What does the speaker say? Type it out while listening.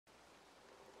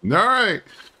Alright,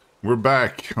 we're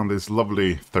back on this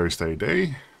lovely Thursday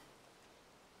day.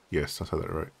 Yes, I said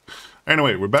that right.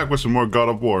 Anyway, we're back with some more God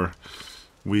of War.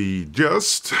 We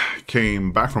just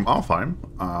came back from Alfheim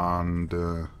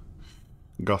and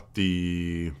got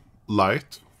the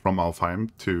light from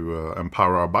Alfheim to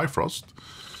empower our Bifrost.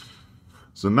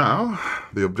 So now,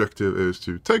 the objective is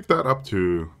to take that up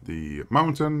to the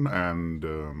mountain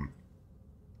and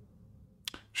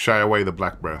shy away the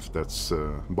Black Breath that's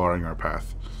barring our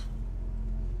path.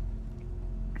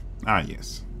 Ah,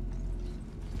 yes.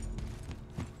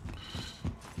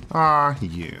 Ah,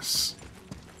 yes.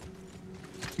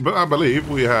 But I believe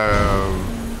we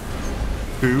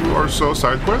have 2 or so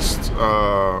side quests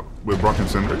with Brock and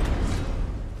Sindri.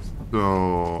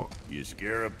 So... You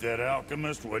scare up that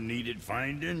alchemist what needed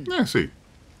finding? yeah, see.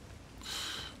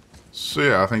 So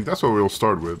yeah, I think that's what we'll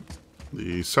start with.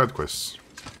 The side quests.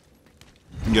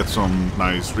 Get some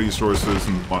nice resources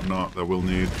and whatnot that we'll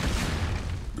need.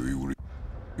 Do you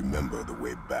remember the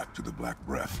way back to the Black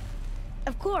Breath?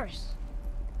 Of course.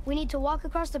 We need to walk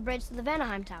across the bridge to the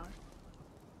Vanaheim Tower.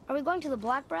 Are we going to the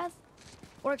Black Breath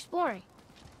or exploring?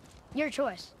 Your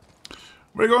choice.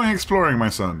 We're going exploring, my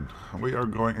son. We are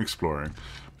going exploring.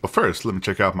 But first, let me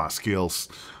check out my skills.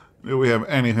 Do we have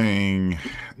anything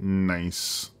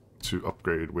nice to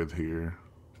upgrade with here?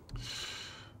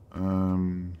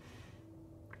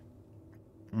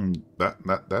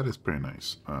 That is pretty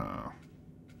nice. I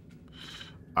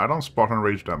don't spot and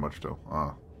rage that much though.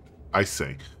 I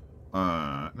say.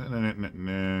 Nah.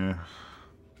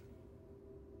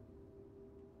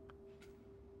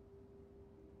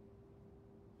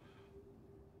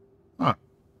 Huh.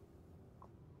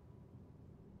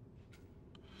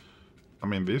 I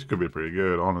mean, these could be pretty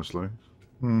good, honestly.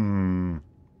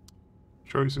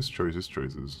 Choices.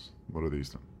 What are these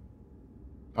then?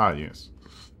 Ah, yes.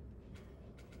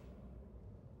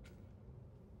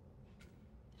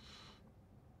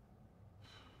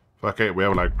 Okay, we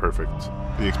have like perfect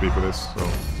EXP for this, so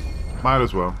might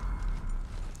as well.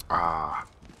 Ah.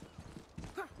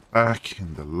 Back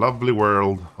in the lovely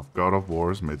world of God of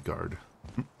War's Midgard.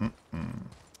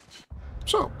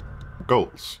 So,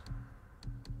 goals.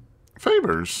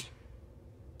 Favors.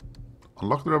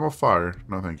 Unlock the Realm of Fire.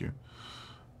 No, thank you.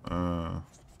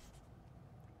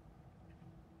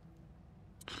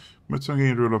 With some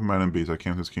gained rule of man and beast, I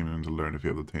came to this kingdom to learn if you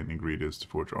have obtained ingredients to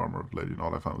forge armor of legend.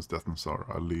 All I found was death and sorrow.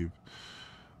 I leave.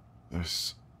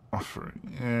 There's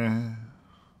offering. Yeah.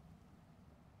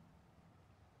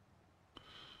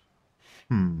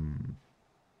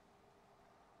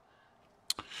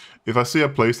 If I see a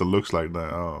place that looks like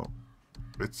that, oh,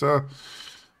 it's yeah,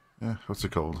 what's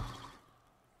it called?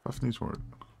 Fafney's word.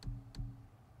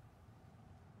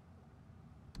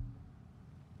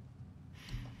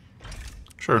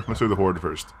 Sure, let's do the horde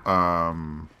first.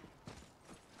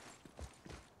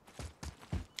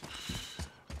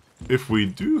 If we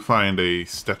do find a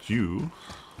statue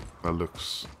that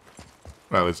looks,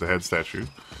 well, it's a head statue,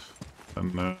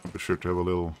 then be sure to have a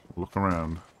little look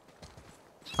around.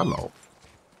 Hello.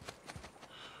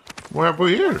 What have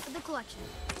we here?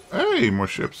 Hey, more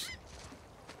ships.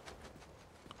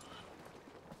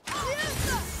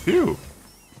 Phew.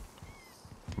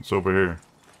 What's over here?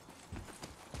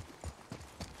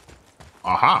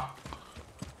 Aha!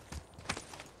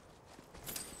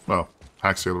 Well,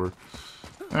 hack silver.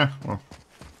 Well.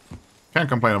 Can't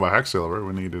complain about hack silver.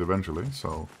 We need it eventually,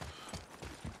 so.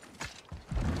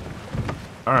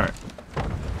 Alright.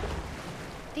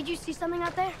 Did you see something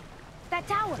out there? That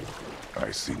tower.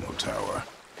 I see no tower.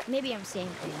 Maybe I'm seeing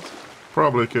things.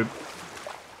 Probably, kid.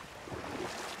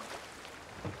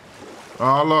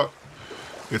 Oh, look.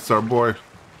 It's our boy.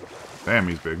 Damn,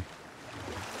 he's big.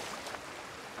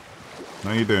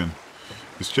 How you doing?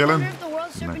 He's I chilling? wonder if the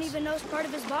world serpent Nice. even knows part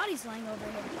of his body's lying over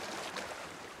here.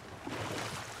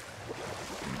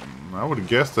 I would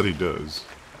guess that he does.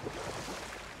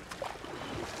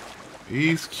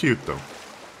 He's cute, though.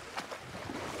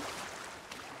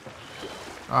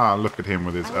 Ah, look at him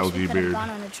with his I wish we algae could have beard. gone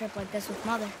on a trip like this with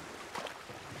Mother.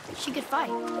 She could fight,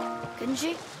 couldn't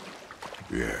she?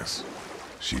 Yes,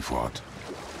 she fought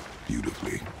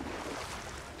beautifully.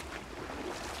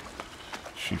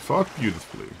 She fought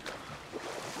beautifully.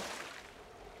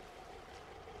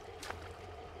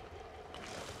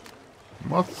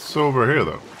 What's over here,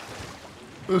 though?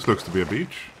 This looks to be a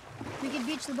beach. We could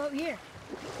beach the boat here.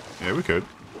 Yeah, we could.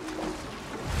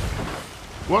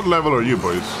 What level are you,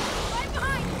 boys? Right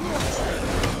behind!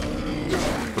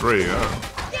 3, Get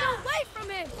away from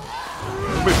him!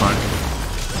 It'll be fine.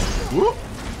 Whoop!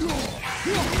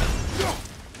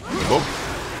 Oh,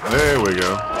 there we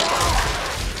go.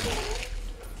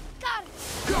 Got it!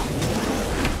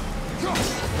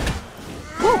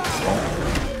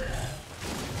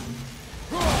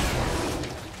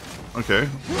 Okay.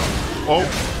 Oh.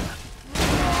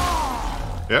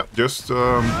 Yep, just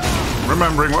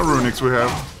remembering what runics we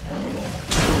have.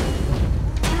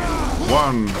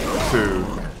 1, 2.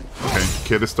 Okay,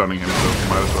 kid is stunning him, so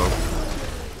might as well.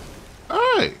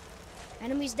 Alright.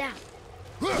 Enemies down.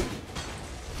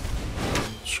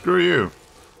 Screw you.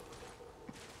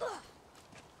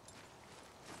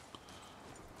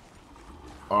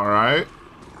 Alright.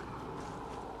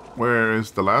 Where is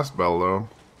the last bell, though?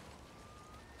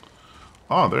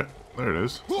 Oh, there it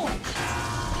is.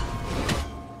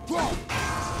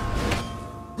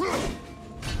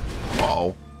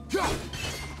 Uh-oh.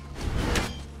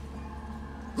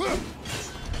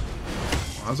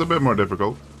 That's a bit more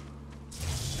difficult.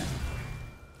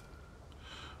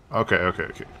 Okay.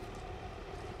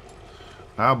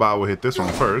 How about we hit this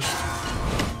one first?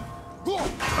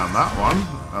 And that one.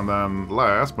 And then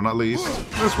last but not least,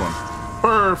 this one.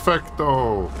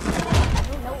 Perfecto! I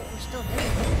don't know what we're still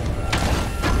doing.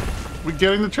 We're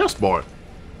getting the chessboard.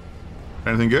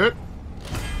 Anything good?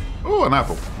 Oh, an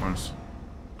apple. Nice.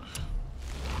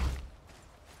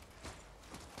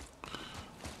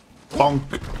 Bonk.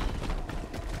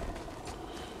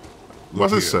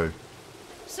 What's this say?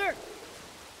 Sir,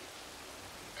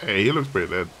 Hey, he looks pretty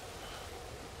dead.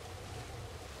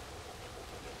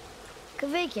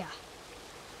 Kvekia.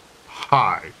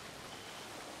 Hi.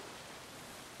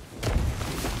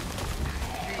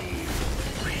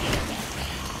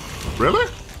 Really?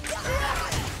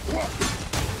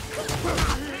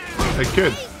 Hey,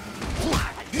 kid.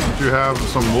 Do you have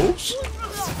some wolves?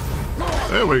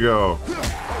 There we go.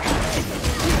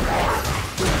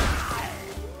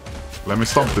 Let me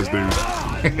stomp this dude.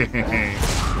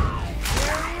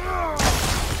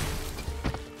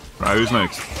 Right, who's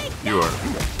next? You are.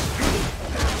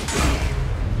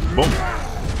 Boom.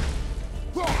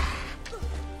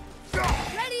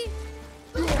 Ready?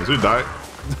 Does he die?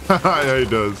 Yeah, he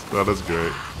does. Oh, that's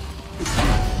great.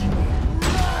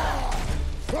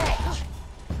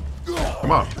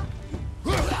 Come on.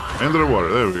 Into the water.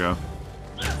 There we go.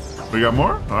 We got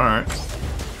more? Alright.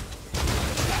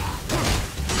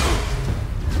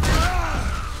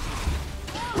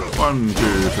 One, 2,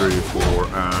 3, 4,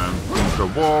 and into the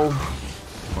wall.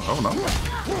 Oh no.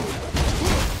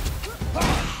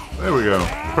 There we go.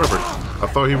 Perfect. I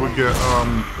thought he would get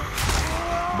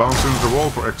bounced into the wall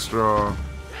for extra.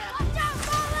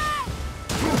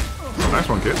 Nice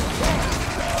one, kid.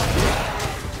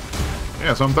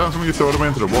 Yeah, sometimes when you throw them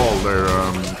into the wall, their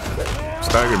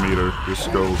stagger meter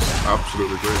just goes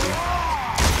absolutely crazy.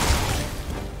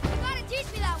 You gotta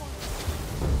teach me that one.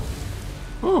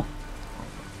 Oh.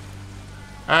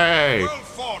 Hey, Well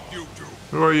fought, you two.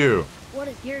 who are you? What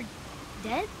if you're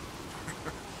dead?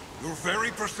 You're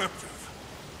very perceptive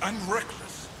and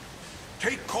reckless.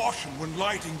 Take caution when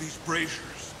lighting these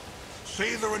braziers.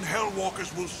 Sailor and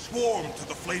Hellwalkers will swarm to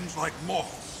the flames like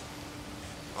moths.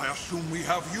 I assume we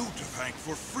have you to thank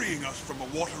for freeing us from a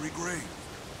watery grave.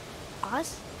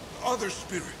 Us? Other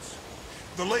spirits.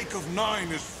 The Lake of Nine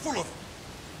is full of them.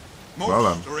 Most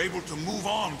Well, are able to move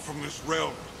on from this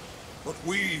realm, but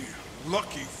we,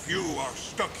 lucky few, are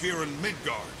stuck here in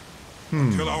Midgard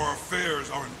until our affairs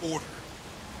are in order.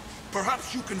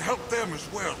 Perhaps you can help them as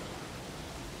well.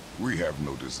 We have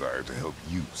no desire to help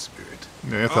you, Spirit.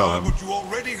 Yeah, tell him. But you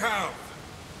already have.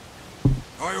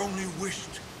 I only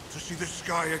wished to see the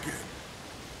sky again.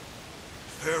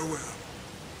 Farewell.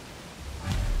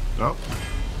 Oh.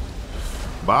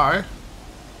 Bye.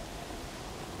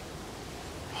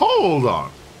 Hold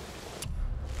on.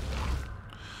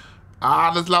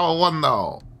 Ah, that's level 1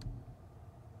 though.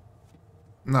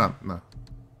 No.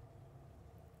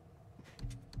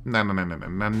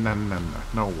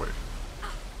 No way.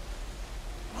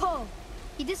 Whoa,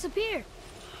 he disappeared.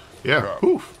 Yeah,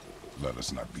 poof. Let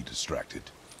us not be distracted.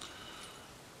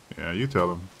 Yeah, you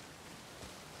tell him.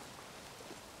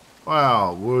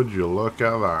 Well, would you look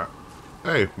at that?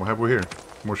 Hey, what have we here?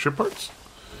 More ship parts?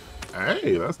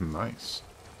 Hey, that's nice.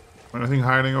 Anything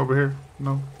hiding over here?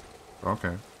 No?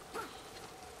 Okay.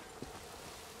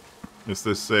 Is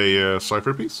this a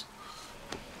cipher piece?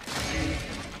 I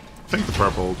think the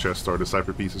purple chests are the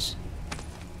cipher pieces.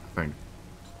 I think.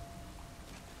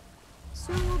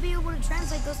 Soon we'll be able to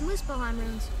translate those Muspelheim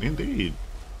runes. Indeed.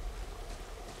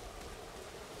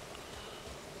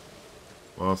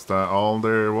 Well, is that all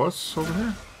there was over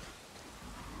here?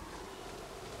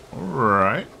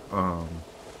 Alright.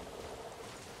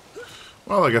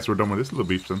 Well, I guess we're done with this little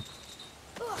beach then.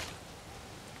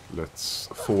 Let's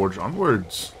forge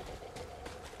onwards.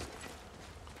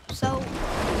 So,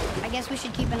 I guess we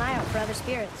should keep an eye out for other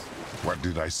spirits. What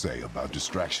did I say about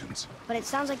distractions? But it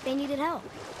sounds like they needed help.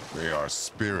 They are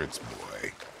spirits,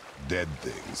 boy. Dead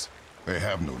things. They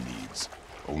have no needs,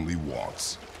 only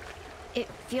wants. It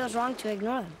feels wrong to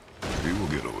ignore them. We will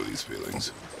get over these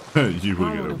feelings. You will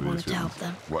I get would have over wanted these to help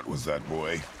feelings. them. What was that,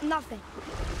 boy? Nothing.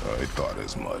 I thought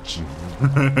as much.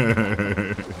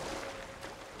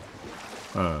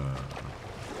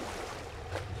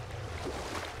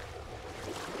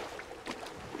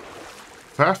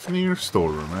 Fafnir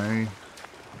storeroom, eh?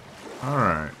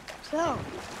 Alright.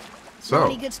 So,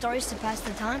 any good stories to pass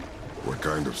the time? What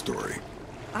kind of story?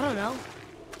 I don't know.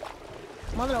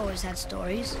 Mother always had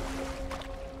stories.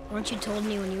 Weren't you told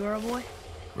me when you were a boy?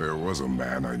 There was a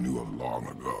man I knew of long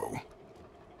ago.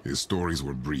 His stories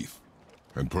were brief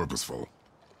and purposeful.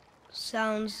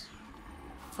 Sounds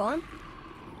fun.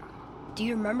 Do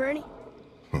you remember any?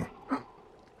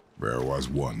 There was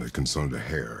one that concerned a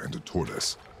hare and a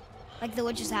tortoise. Like the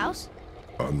witch's house?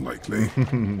 Unlikely.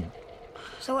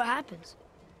 So what happens?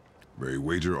 They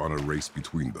wager on a race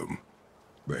between them.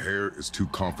 The hare is too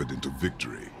confident of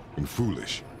victory and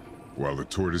foolish, while the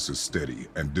tortoise is steady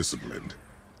and disciplined.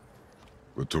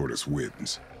 The tortoise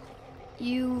wins.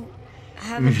 You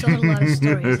haven't told a lot of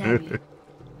stories, have you?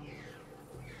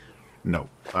 No.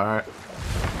 Alright.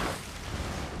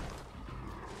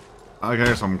 I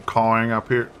guess I'm cawing up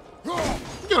here.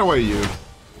 Get away, you.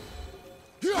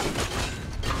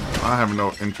 I have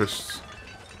no interest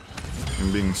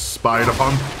in being spied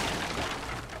upon.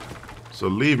 So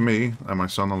leave me and my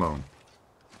son alone.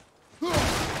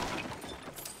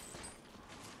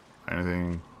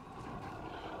 Anything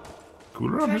cool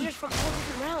around here? Treasures from all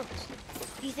different realms.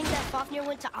 Do you think that Fafnir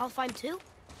went to Alfheim too?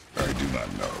 I do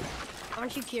not know.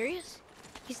 Aren't you curious?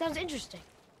 He sounds interesting.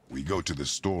 We go to the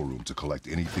storeroom to collect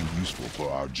anything useful for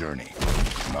our journey,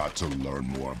 not to learn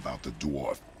more about the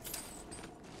dwarf.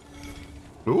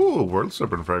 Ooh, world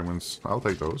serpent fragments. I'll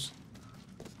take those.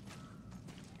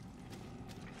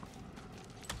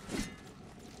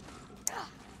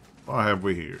 What have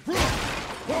we here?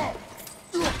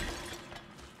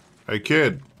 Hey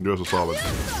kid, do us a solid.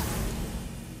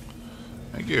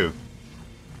 Thank you.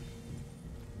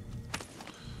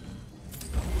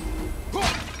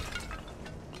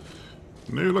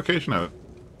 New location edit.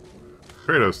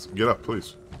 Kratos, get up,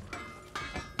 please.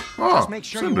 Oh, Just make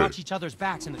sure Cinder. you watch each other's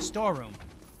backs in the storeroom.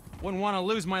 Wouldn't want to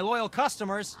lose my loyal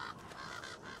customers.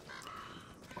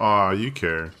 Aw, you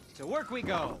care. To work we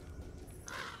go.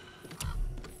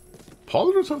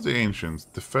 Polders of the Ancients,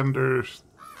 Defenders.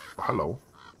 Hello.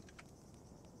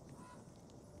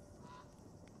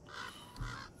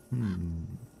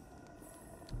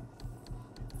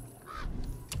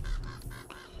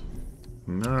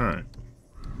 Alright.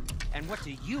 And what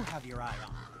do you have your eye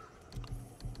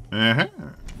on? Uh-huh.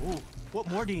 Ooh, what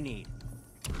more do you need?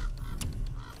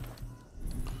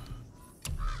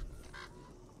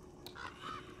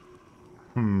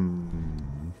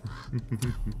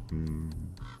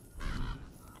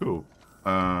 Cool.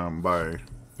 Bye.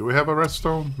 Do we have a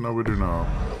redstone? No, we do not.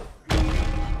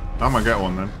 I'm gonna get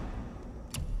one then.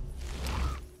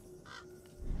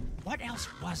 What else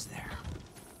was there?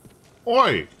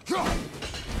 Oi!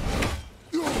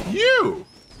 You!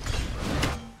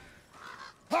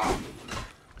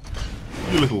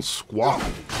 You little squawk.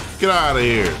 Get out of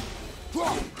here.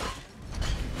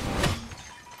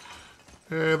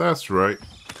 Yeah, that's right.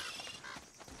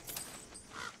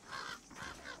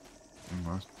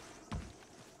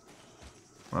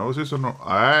 Why was this no?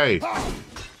 Hey!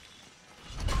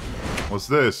 What's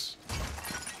this?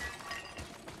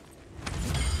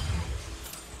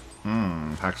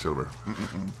 Hack silver.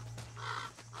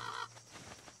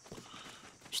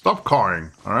 Stop cawing,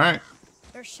 alright?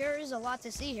 There sure is a lot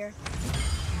to see here.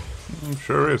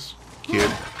 Sure is.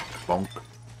 Kid. Bonk.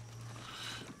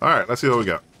 Alright, let's see what we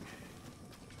got.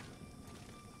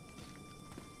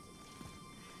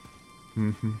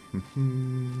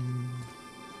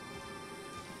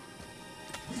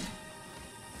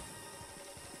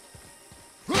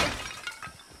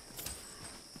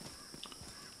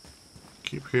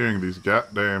 Keep hearing these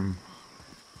goddamn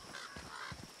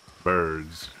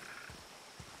birds.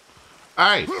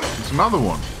 Hey, it's another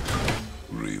one.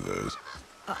 Reavers.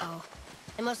 Uh-oh.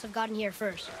 They must have gotten here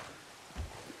first.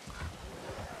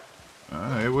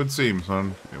 It would seem,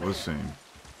 son. It would seem.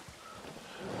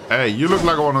 Hey, you look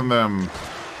like one of them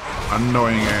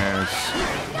annoying ass.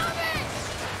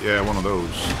 Yeah, one of those.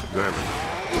 Exactly.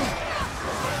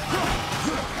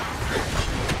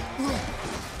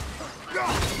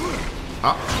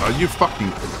 Ah, are you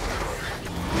fucking...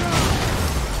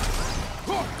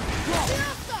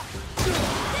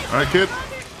 Alright, kid.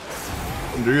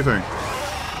 Do your thing.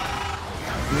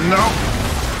 No!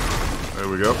 There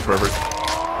we go. Perfect.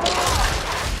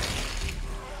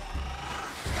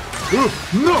 Ooh,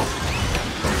 no!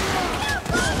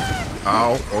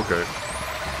 Ow, okay.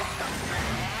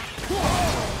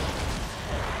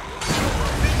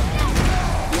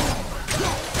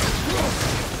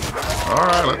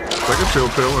 Alright, let's take a chill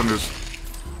pill and just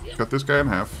cut this guy in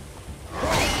half.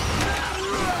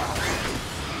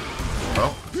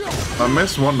 Well, I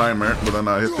missed one nightmare, but then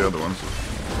I hit the other one. So.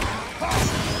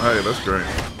 Hey, that's great.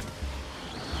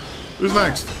 Who's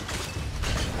next?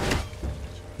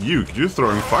 You're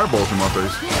throwing fireballs in my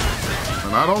face.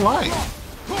 And I don't like.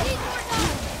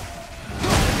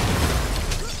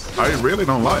 I really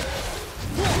don't like.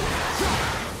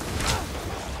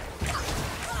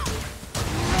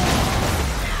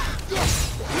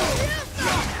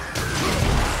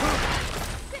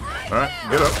 Alright,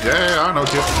 get up. Yeah, I know,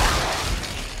 kid.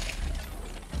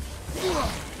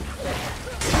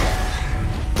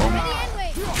 Boom.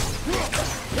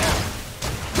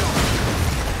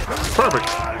 Perfect.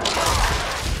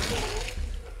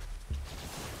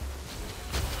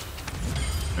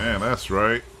 Yeah, that's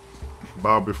right.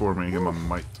 Bow before me, him a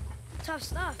might. Tough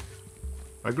stuff.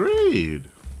 Agreed.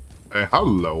 Hey,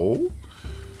 hello.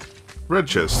 Red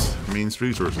chest means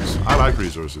resources. I like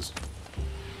resources.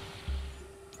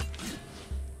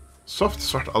 Soft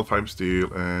start Alfheim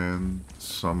steel and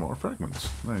some more fragments.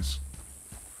 Nice.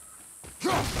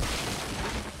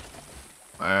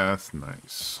 That's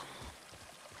nice.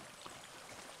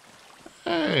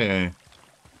 Hey.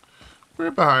 We're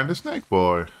behind the snake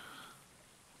boy.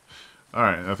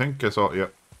 Alright, I think I saw,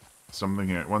 yep, something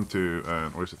here. 1, 2,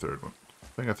 and where's the third one? I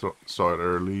think I saw it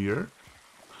earlier.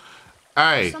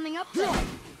 Hey! Something up there.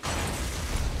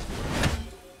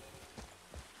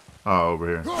 Oh, over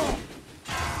here.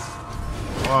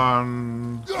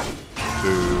 1, 2,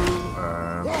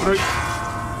 and 3.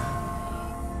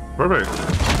 Perfect.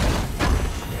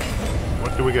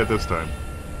 What do we get this time?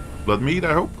 Blood meat,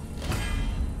 I hope?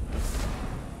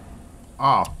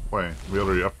 Ah, wait, we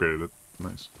already upgraded it.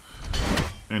 Nice.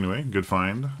 Anyway, good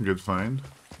find. Good find.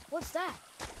 What's that?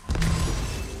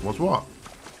 What's what?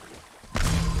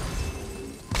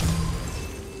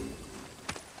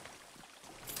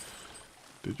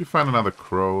 Did you find another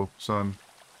crow, son?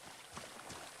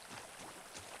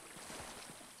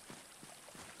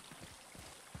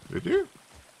 Did you?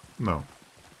 No.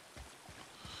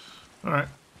 Alright.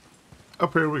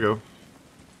 Up here we go.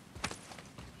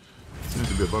 Seems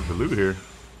to be a bunch of loot here.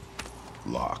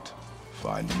 Locked.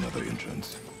 Find another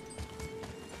entrance.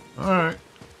 Alright.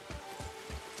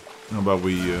 How about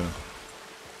we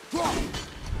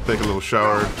take a little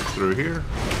shower through here.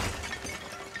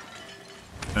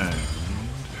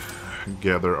 And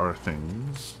gather our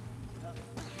things.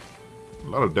 A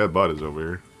lot of dead bodies over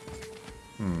here.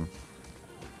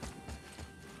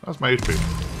 That's my HP.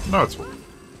 No, it's full.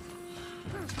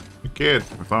 The kid,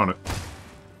 I found it.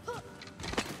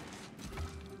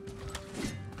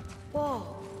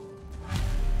 Whoa.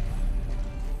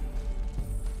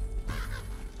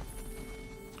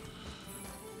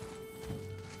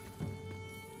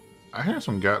 I hear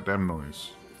some goddamn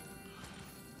noise.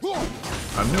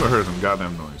 I knew I heard some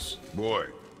goddamn noise. Boy,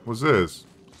 What's this?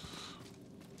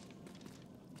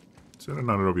 Is that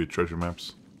another of your treasure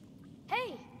maps?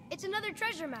 Hey, it's another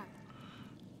treasure map.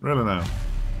 Really now?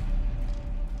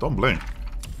 Don't blink.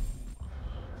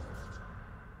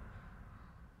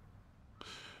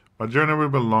 My journey will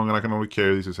be long and I can only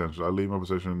carry these essentials. I leave my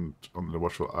possession under the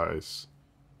watchful eyes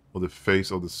or the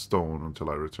face of the stone until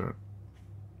I return.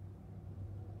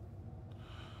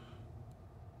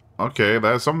 Okay, that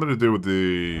has something to do with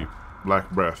the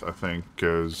Black Breath, I think,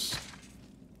 because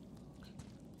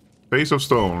face of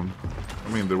stone. I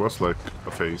mean, there was like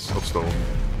a face of stone,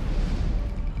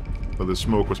 but the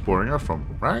smoke was pouring out from,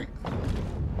 right?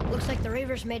 Looks like the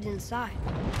Reavers made it inside.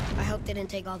 I hope they didn't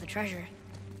take all the treasure.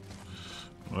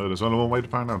 Well, there's only one way to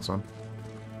find out, son.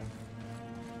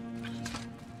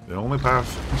 The only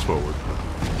path is forward.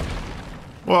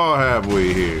 What have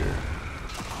we here?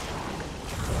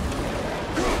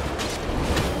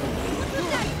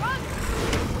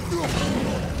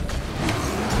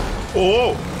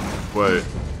 Oh! Wait,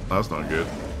 that's not good.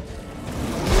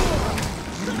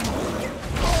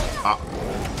 Ah.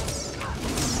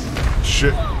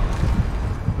 Shit.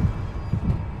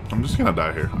 I'm just gonna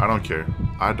die here. I don't care.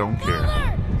 I don't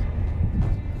care.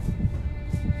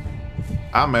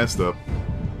 I messed up.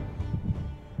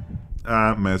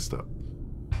 I messed up.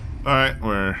 Alright,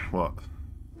 we're, what?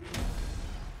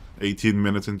 18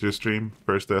 minutes into your stream?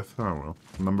 First death? Oh well.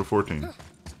 Number 14.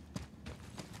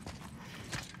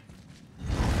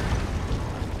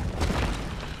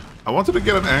 I wanted to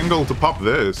get an angle to pop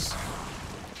this.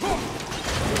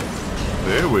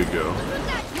 There we go.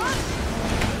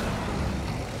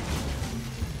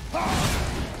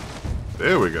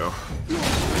 There we go.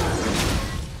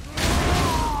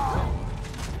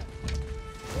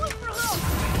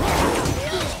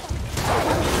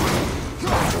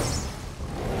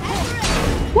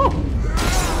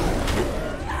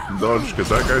 dodge because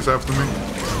that guy's after me.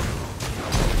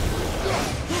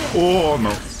 Oh no.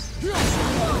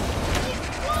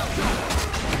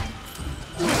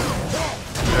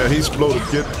 Yeah, he's exploded,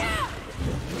 kid.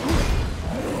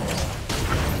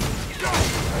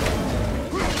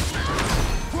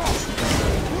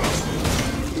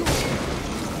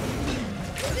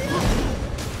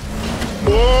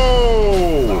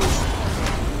 Whoa!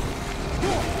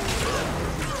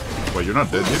 Wait, you're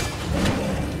not dead yet?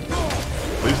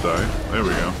 Please die. There we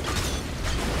go.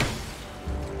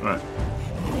 Alright.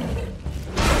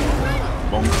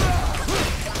 Bonk.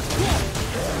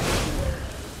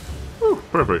 Whew,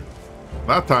 perfect.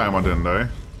 That time I didn't die.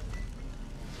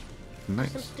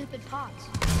 Nice. Some stupid pots.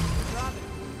 Robin.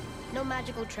 No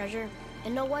magical treasure,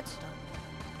 and no whetstone.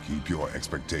 Keep your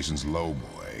expectations low,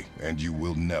 boy, and you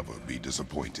will never be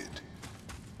disappointed.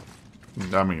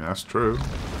 I mean, that's true.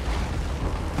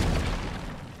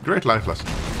 Great life lesson.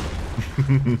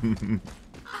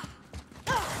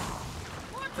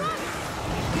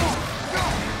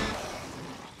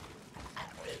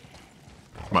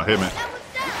 Come on, hit me.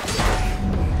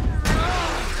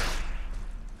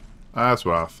 That's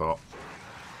what I thought.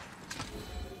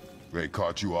 They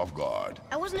caught you off guard.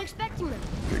 I wasn't expecting them.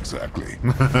 Exactly.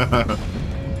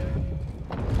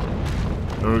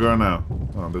 Where we going now?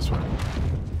 Oh, this way.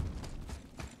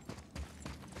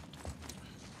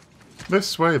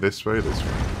 This way, this way, this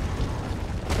way.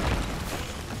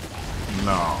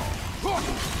 No.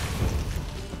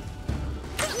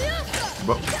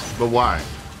 But why?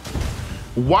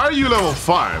 Why are you level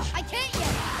 5? I can't yet.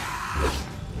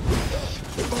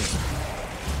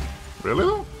 Really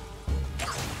though?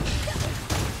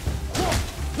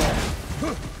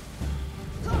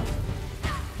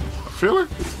 I feel like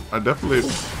I definitely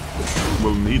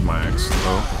will need my axe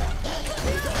though.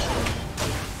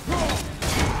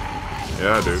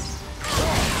 Yeah, I do.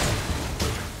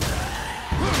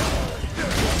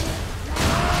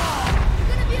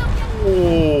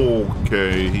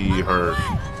 Okay, he hurt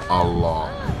a lot.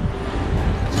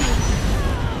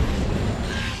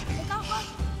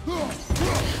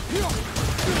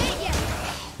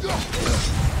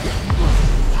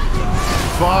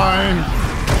 Fine.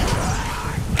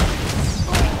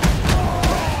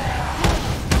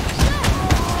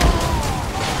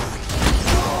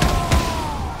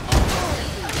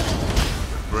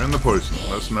 We're in the poison.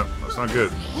 That's not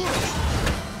good.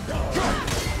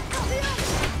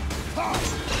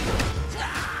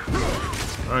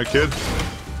 Alright, kid.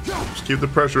 Just keep the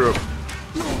pressure up.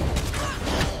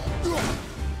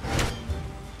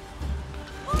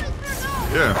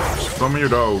 Yeah, just throw me your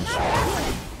dogs.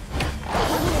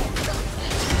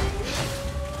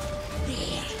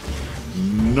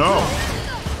 No!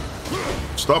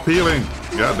 Stop healing!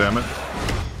 God damn it.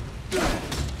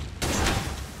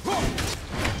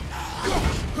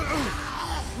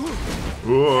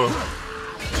 Whoa.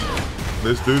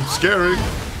 This dude's scary.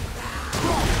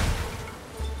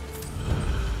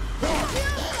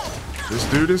 This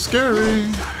dude is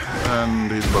scary.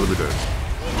 And he's about to be dead.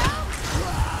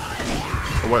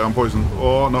 Oh wait, I'm poisoned.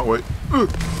 Oh no, wait. There's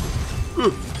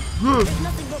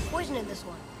nothing but poison in this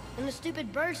one. And the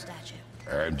stupid bird statue.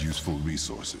 And useful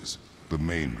resources. The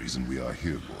main reason we are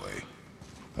here, boy.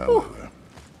 However,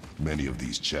 many of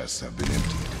these chests have been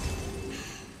emptied.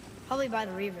 Probably by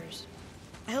the Reavers.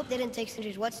 I hope they didn't take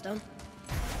Sindri's whetstone.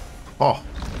 Oh.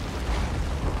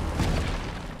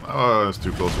 That's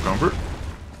too close for comfort.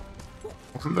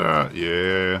 Wasn't that?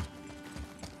 Yeah.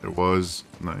 It was.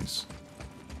 Nice.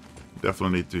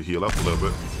 Definitely need to heal up a little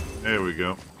bit. There we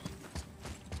go.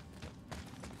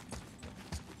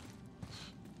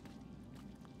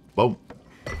 Boom.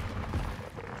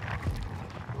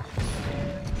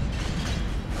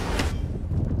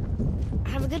 I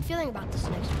have a good feeling about this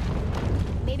next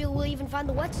one. Maybe we'll even find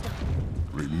the whetstone.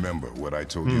 Remember what I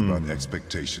told you about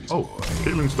expectations, Oh, boy.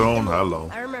 healing stone. Hello.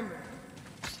 I remember.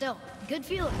 Still, good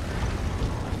feeling.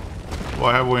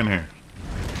 What have we in here?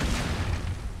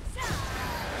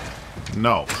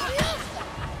 No.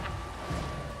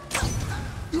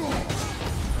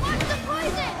 Watch the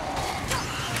poison!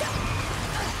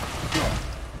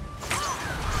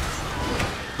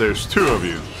 There's two of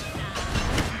you.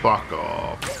 Fuck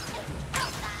off.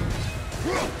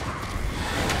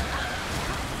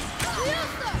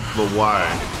 But why?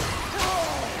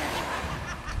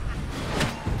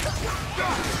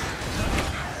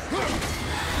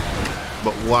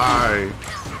 But why?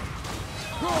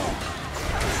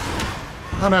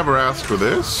 I never asked for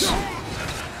this.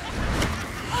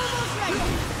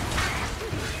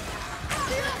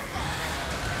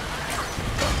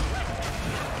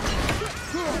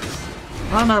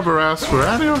 I never asked for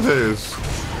any of this.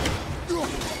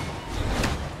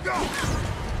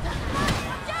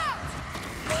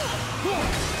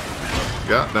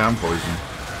 goddamn poison.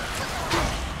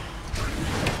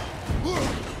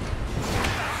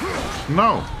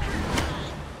 No.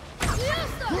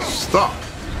 Stop.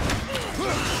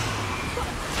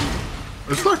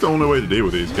 It's like the only way to deal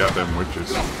with these goddamn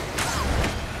witches.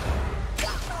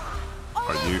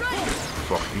 Are you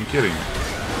fucking kidding me?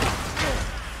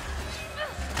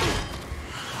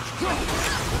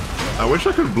 I wish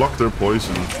I could block their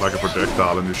poison like a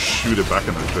projectile and just shoot it back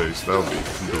in their face. That would be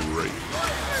great.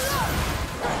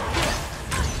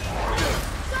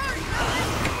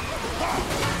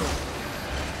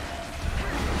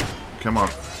 Come on.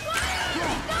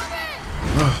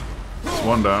 It's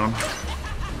one down.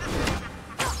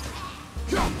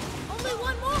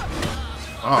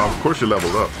 Oh, of course you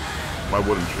leveled up. Why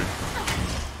wouldn't you?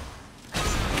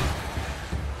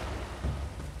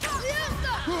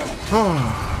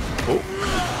 Oh.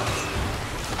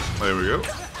 There we go.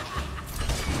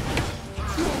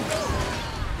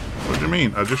 What do you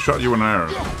mean? I just shot you an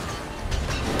arrow.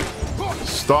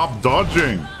 Stop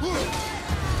dodging!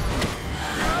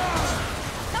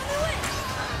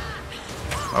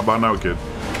 How about now, kid?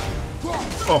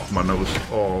 Oh, my nose.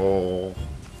 Oh.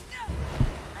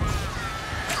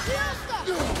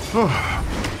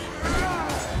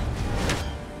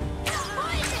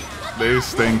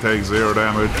 This thing takes 0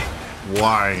 damage.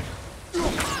 Why?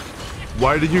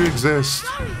 Why did you exist?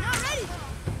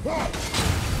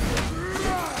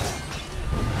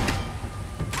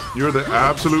 You're the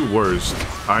absolute worst,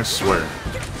 I swear.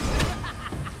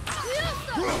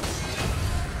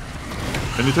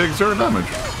 And you take 0 damage.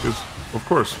 Because, of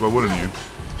course, why wouldn't you?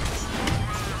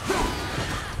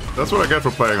 That's what I get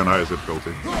for playing on highest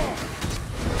difficulty.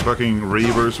 Fucking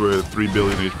Reavers with 3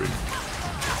 billion HP.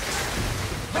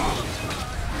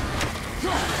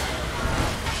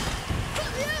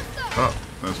 Oh,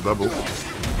 that's a double.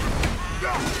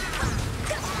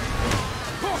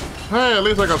 Hey, at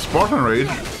least I got Spartan Rage.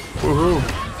 Woohoo.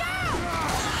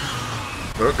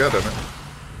 Oh, goddammit.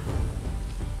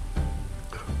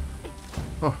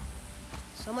 Oh.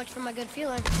 So much for my good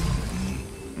feeling.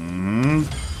 Mm-hmm.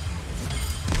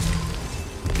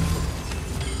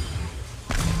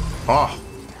 Oh.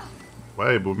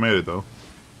 Wait, but we made it though.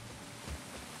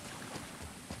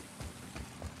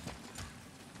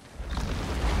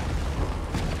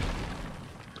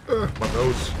 My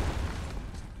nose.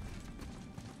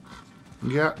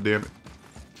 Yeah, damn it.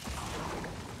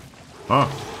 Huh.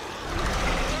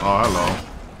 Oh, hello.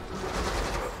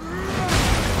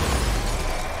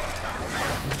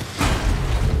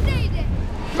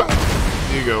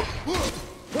 Here you go.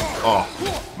 Oh,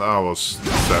 that was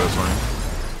satisfying.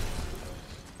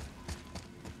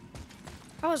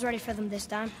 I was ready for them this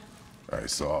time. I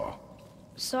saw.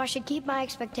 So I should keep my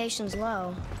expectations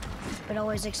low, but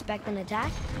always expect an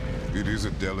attack? It is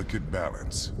a delicate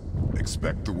balance.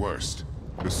 Expect the worst,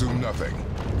 assume nothing,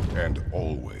 and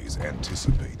always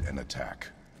anticipate an attack.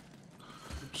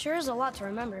 Sure is a lot to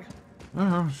remember.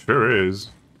 Sure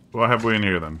is. What have we in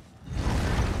here then?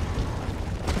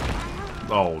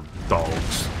 Oh,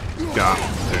 dogs. God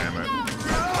damn it.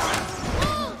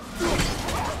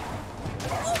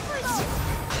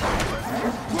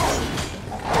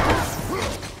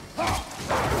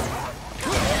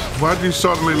 Why'd you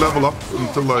suddenly level up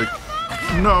into like...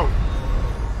 No!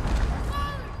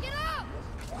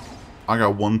 I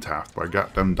got one tap by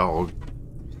goddamn dog.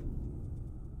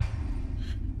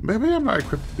 Maybe I'm not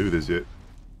equipped to do this yet.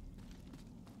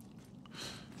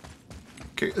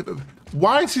 Okay,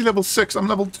 why is he level 6? I'm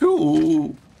level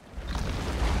 2!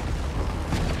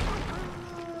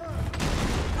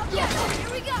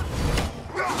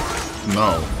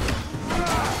 No.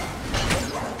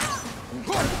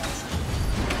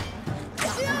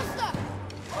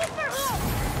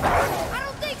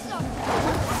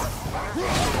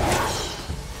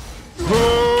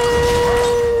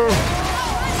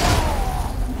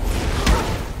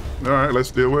 Alright,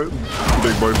 let's deal with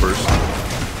big boy first.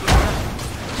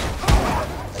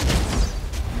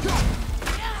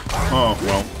 Oh,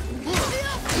 well.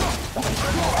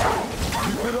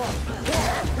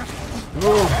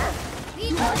 Whoa.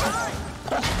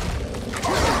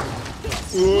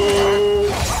 Whoa.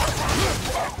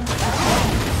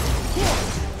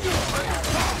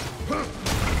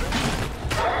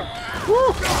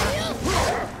 Woo.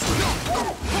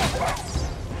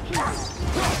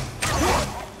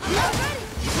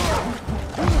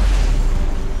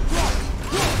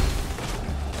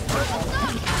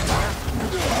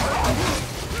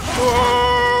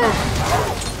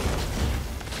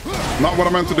 Not what I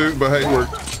meant to do, but hey, it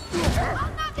worked.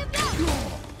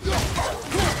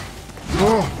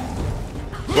 Oh.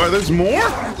 Wait, there's more?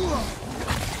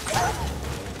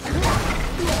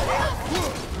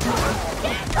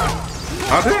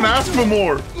 I didn't ask for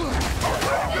more.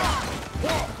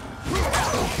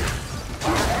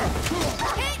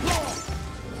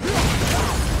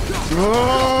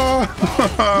 Oh.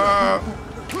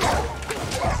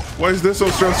 Why is this so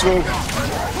stressful?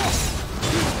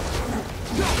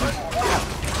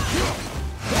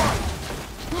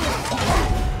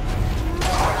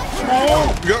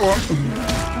 Oh, got one.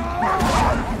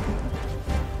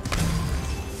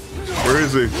 Where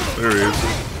is he? There he is.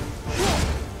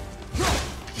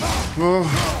 Oh.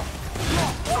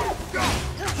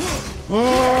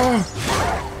 Oh.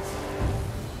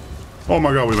 Oh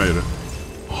my God, we made it.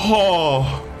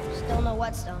 Oh. Still no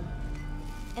whetstone.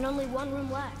 And only one room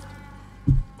left.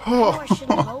 Oh. I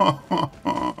shouldn't hope.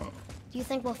 Do you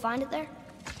think we'll find it there?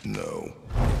 No.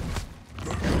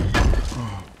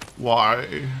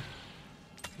 Why?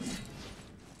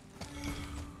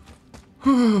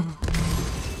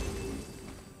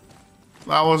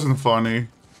 That wasn't funny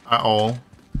at all.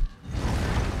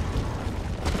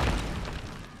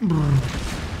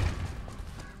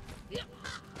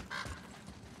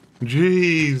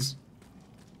 Jeez.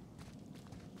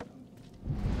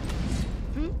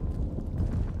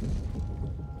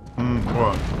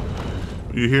 What?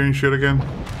 You hearing shit again?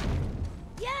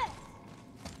 Yes!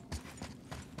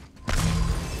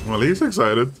 Well, he's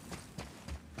excited.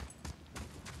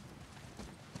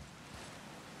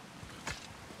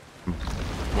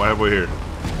 What have we here?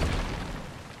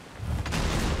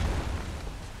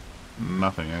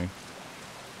 Nothing, eh?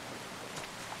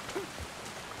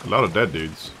 A lot of dead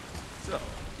dudes. So,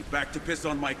 you back to piss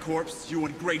on my corpse, you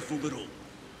ungrateful little...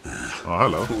 Oh,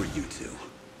 hello. Who are you two?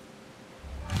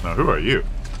 Now, who are you?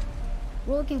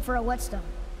 We're looking for a whetstone.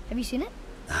 Have you seen it?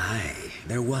 Aye,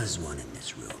 there was one in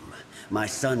this room. My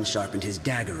son sharpened his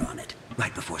dagger on it,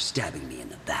 right before stabbing me in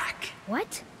the back.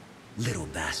 What? Little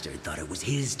bastard thought it was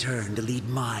his turn to lead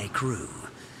my crew.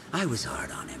 I was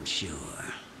hard on him, sure.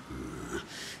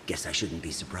 Guess I shouldn't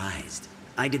be surprised.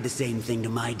 I did the same thing to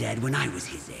my dad when I was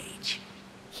his age.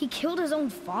 He killed his own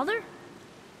father?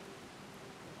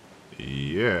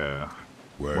 Yeah.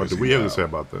 Where What is do he we have now? to say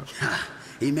about that? Ha!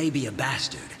 He may be a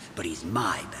bastard, but he's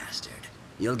my bastard.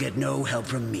 You'll get no help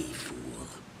from me, fool.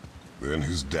 Then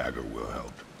his dagger will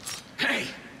help. Hey!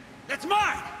 That's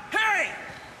mine! Hey!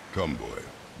 Come, boy.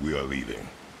 We are leaving.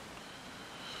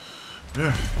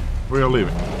 Yeah, we are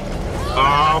leaving.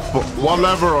 What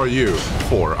lever are you?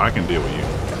 4. I can deal with you.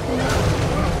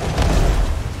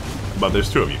 But there's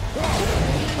 2 of you.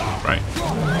 Right.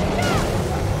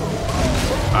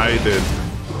 I did.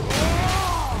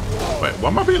 Wait, why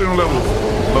am I beating on level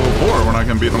 4 when I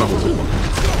can beat on level 2?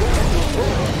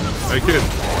 Hey kid,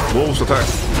 wolves attack.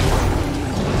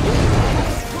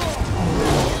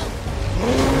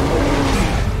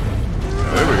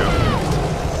 There we go.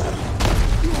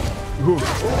 Ooh.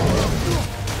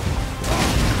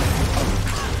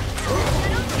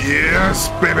 Yes,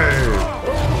 baby!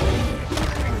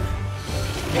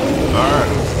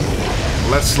 Alright.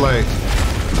 Let's slay.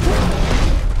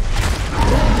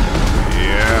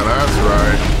 Yeah, that's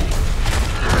right.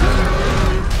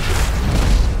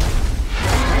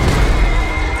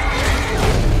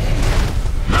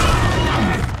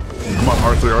 Come on,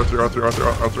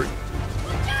 R3.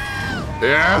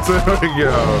 Yeah, there we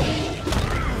go.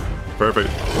 Perfect.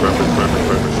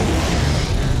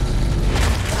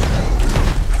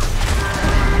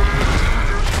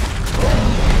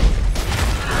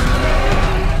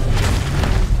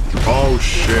 Oh,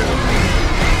 shit.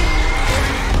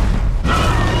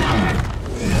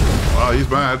 Oh, he's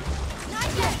mad.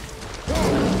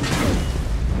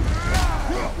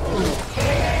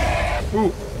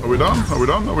 Ooh, are we done?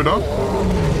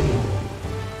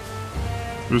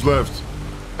 Who's left?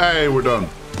 Hey, we're done.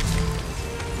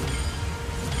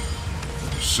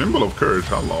 Symbol of courage,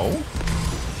 hello.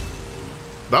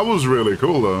 That was really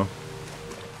cool, though.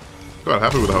 Got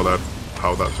happy with how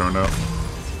that turned out.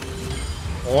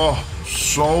 Oh,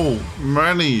 so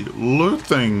many loot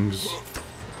things.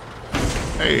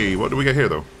 Hey, what do we get here,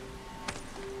 though?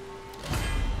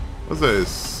 What's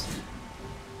this?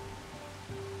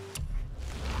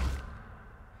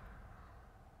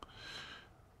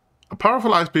 A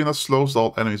powerful ice beam that slows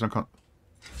all enemies on.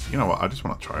 You know what? I just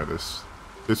want to try this.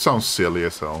 It sounds silly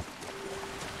as hell.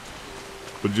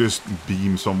 But just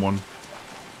beam someone.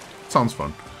 Sounds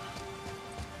fun.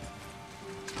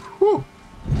 Whew.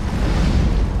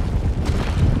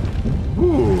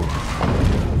 Ooh.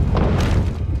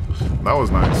 That was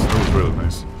nice. That was really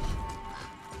nice.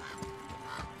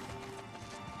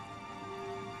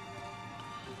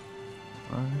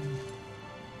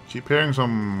 Keep hearing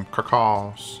some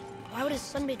cacaws. Why would his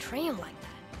son betray him like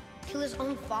that? Kill his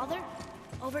own father?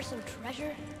 Over some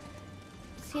treasure?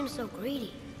 seems so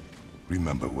greedy.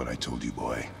 Remember what I told you,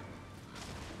 boy.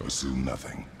 Assume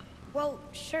nothing. Well,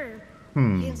 sure. He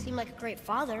didn't seem like a great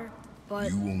father,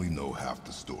 but... You only know half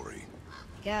the story.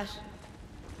 Guess.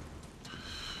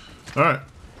 Alright.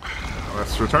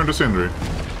 Let's return to Sindri.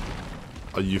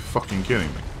 Are you fucking kidding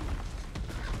me?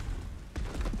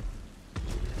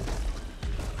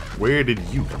 Where did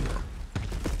you come from?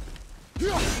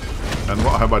 And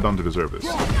what have I done to deserve this?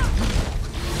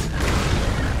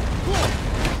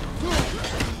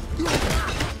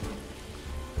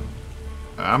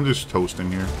 I'm just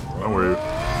toasting here. Don't worry.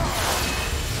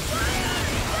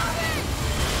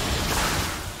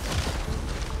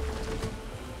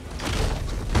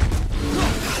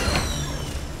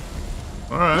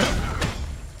 Alright.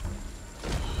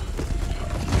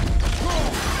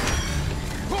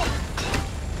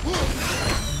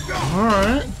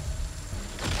 Alright.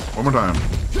 One more time.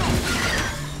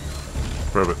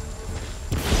 Perfect.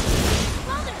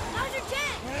 Father, how's your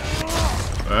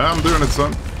dad? I'm doing it,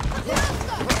 son.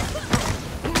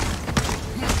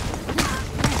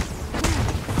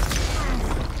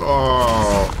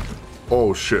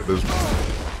 Oh shit, there's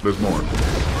more.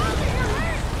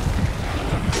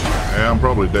 Yeah, I'm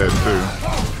probably dead too.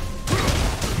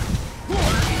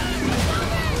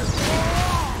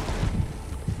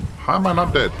 How am I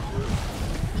not dead?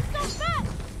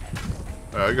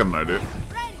 I got an idea.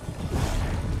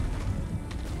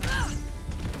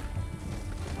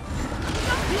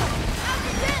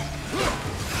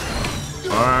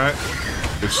 Alright.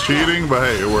 It's cheating, but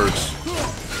hey, it works.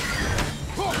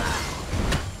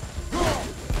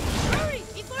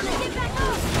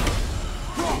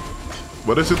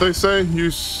 What is it they say?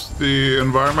 Use the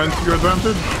environment to your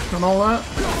advantage and all that?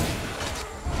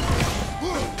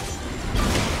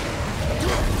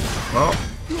 Well,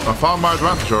 I found my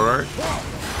advantage, alright.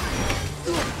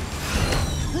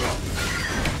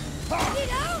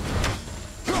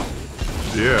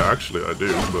 Yeah, actually I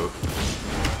do, but...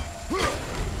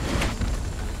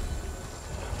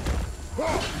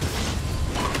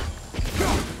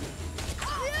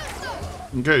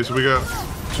 Okay, so we got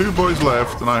 2 boys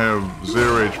left, and I have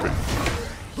 0 HP.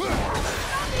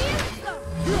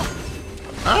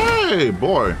 Hey,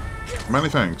 boy! Many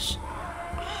thanks.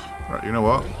 Right, you know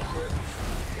what?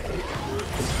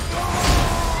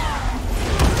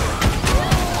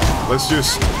 Let's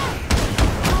just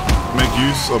make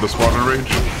use of the Spartan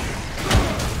Rage.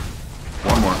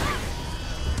 One more.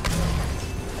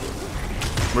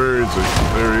 Where is he?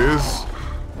 There he is.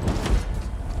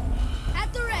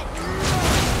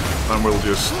 And we'll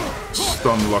just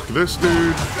stun lock this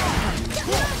dude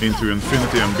into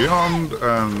infinity and beyond,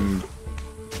 and...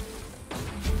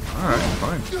 Alright,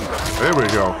 fine. There we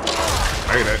go.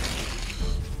 Made it.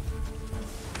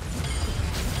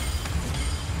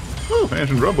 Ooh,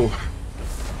 ancient rubble.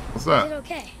 What's that? Is it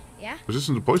okay? Yeah?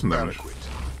 Resistance to poison damage.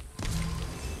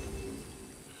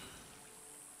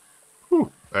 Ooh,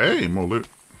 hey, more loot.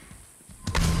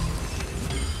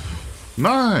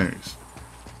 Nice.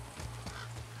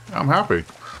 I'm happy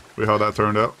with how that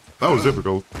turned out. That was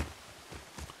difficult.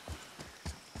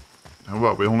 And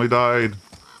what, we only died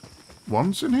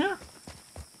once in here?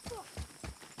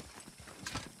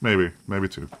 Maybe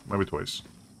 2, maybe twice.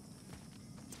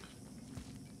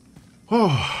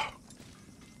 Oh,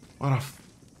 what a...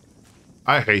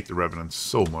 I hate the Revenants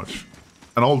so much.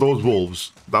 And all those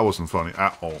wolves, that wasn't funny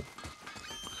at all.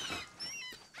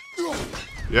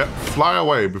 Yeah, fly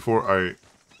away before I...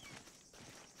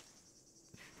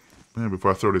 Yeah,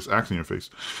 before I throw this axe in your face.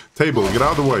 Table, get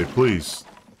out of the way, please.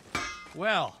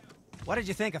 Well, what did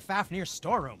you think of Fafnir's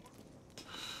storeroom?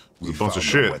 It's a bunch of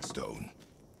shit. Whetstone.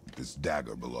 This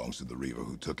dagger belongs to the Reaver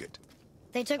who took it.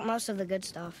 They took most of the good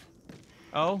stuff.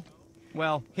 Oh?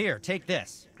 Well, here, take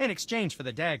this. In exchange for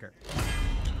the dagger.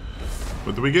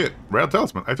 What do we get? Rare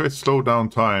Talisman. Activate slow down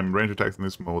time. Range attacks in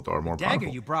this mode are more The dagger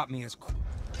powerful. you brought me is...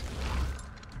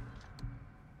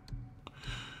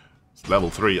 It's level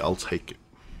 3, I'll take it.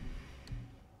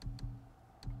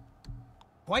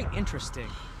 quite interesting.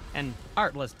 An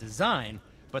artless design,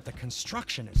 but the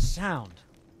construction is sound.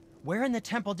 Where in the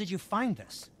temple did you find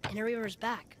this? In a Reaver's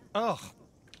back. Ugh.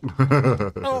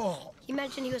 Oh. He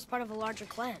mentioned he was part of a larger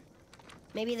clan.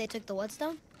 Maybe they took the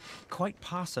Whetstone? Quite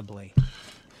possibly.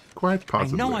 Quite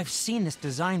possibly. I know I've seen this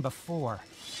design before.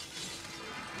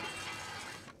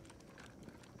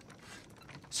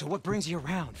 So what brings you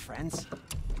around, friends?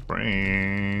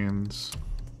 Friends.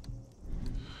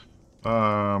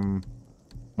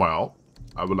 Well,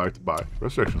 I would like to buy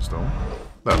Resurrection Stone.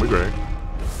 That'd be great.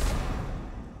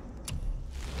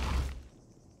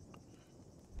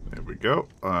 There we go.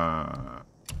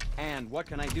 And what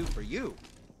can I do for you?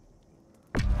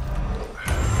 Give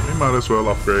might as well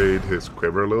upgrade his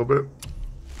quiver a little bit.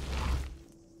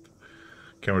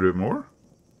 Can we do more?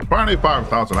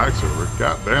 25,000 axe silver.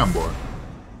 God damn, boy.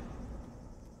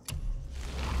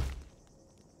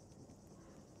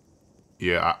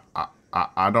 Yeah,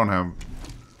 I don't have...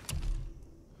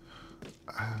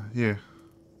 yeah.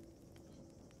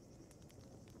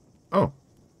 Oh.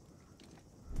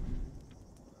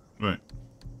 Right.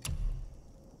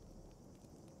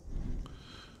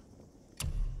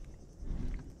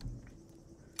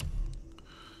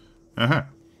 Uh-huh.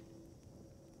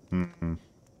 Mm-hmm.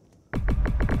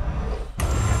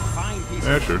 Fine piece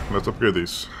Yeah, of sure. Let's upgrade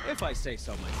these. if I say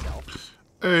so myself.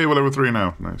 Hey, we're level 3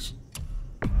 now. Nice.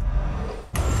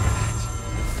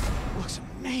 Looks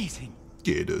amazing.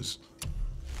 Yeah, it does.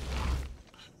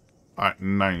 Alright,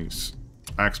 nice.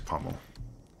 Axe pommel.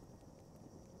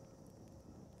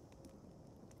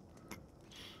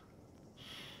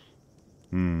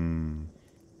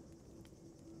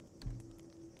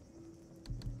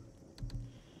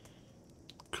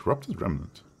 Corrupted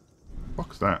remnant.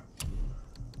 Fuck's that?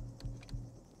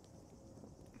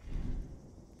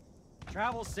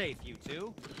 Travel safe, you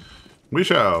two. We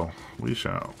shall. We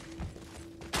shall.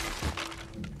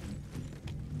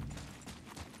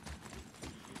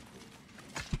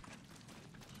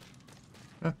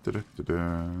 Da, da, da, da,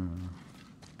 da.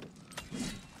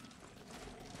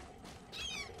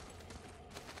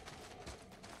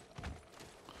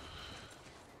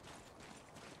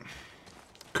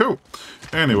 Cool.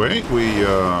 Anyway, we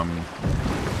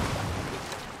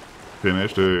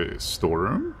finished the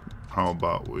storeroom. How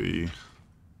about we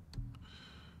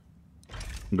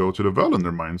go to the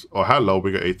Velander mines? Oh, hello,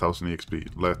 we got 8,000 EXP.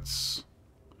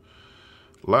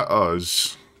 Let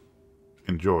us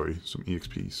enjoy some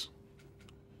EXPs.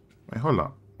 Wait, hold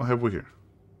on. What have we here?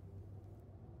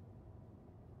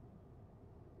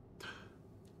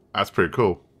 That's pretty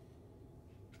cool.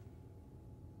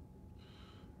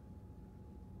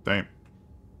 Damn.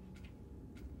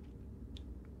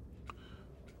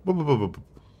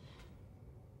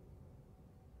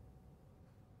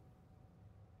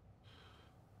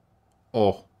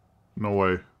 Oh, no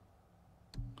way.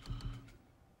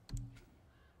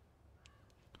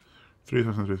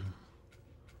 3,000.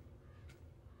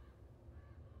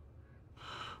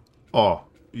 Oh,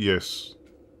 yes.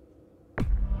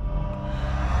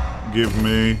 Give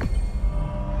me.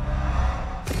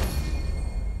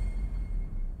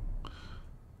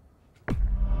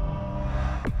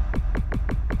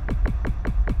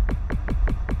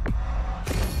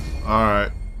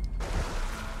 Alright.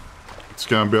 It's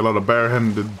gonna be a lot of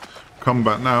barehanded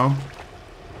combat now.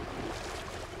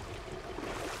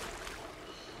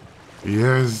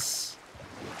 Yes.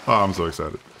 Oh, I'm so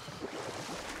excited.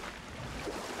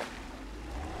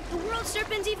 The world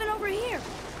serpent's even over here.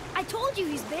 I told you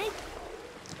he's big.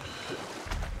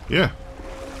 Yeah.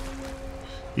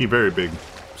 He very big,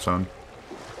 son.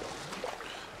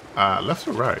 Left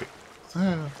or right?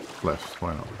 Left,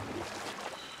 why not?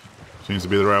 Seems to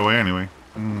be the right way anyway.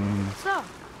 So,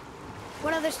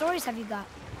 what other stories have you got?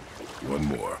 One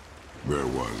more. There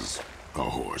was a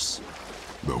horse.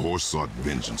 The horse sought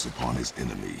vengeance upon his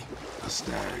enemy, a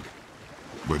stag.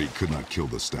 But he could not kill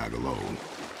the stag alone.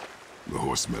 The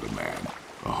horse met a man,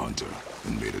 a hunter,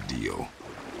 and made a deal.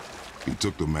 He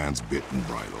took the man's bit and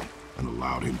bridle and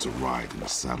allowed him to ride in a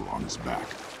saddle on his back.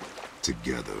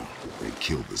 Together, they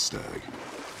killed the stag,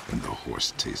 and the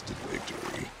horse tasted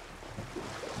victory.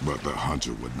 But the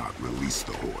hunter would not release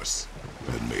the horse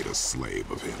and made a slave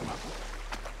of him.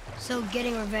 So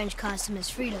getting revenge cost him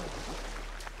his freedom.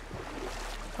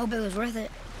 Hope it was worth it.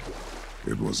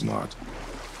 It was not.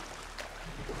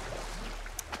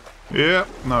 Yeah,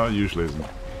 no, it usually isn't.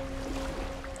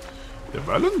 The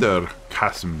Velander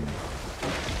Chasm.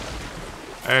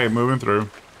 Hey, moving through.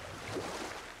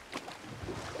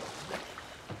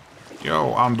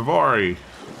 Yo, I'm Davari.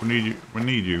 We need you. We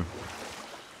need you.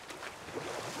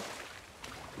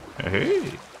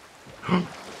 Hey.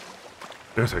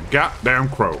 There's a goddamn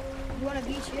crow. You want a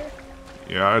beach here?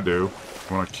 Yeah, I do.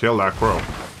 I want to kill that crow.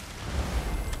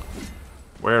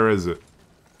 Where is it?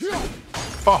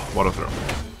 Oh, what a throw.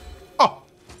 Oh!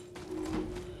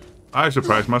 I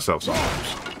surprised myself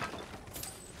sometimes.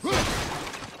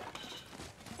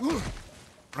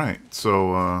 Right,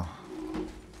 so,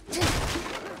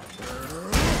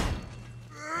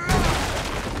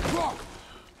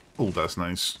 oh, that's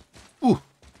nice. Ooh!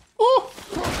 Ooh!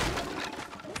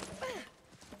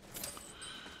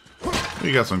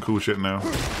 We got some cool shit now.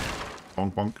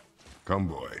 Bonk, bonk. Come,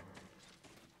 boy.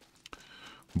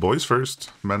 Boys first,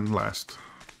 men last.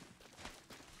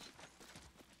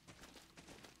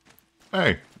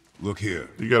 Hey, Look here.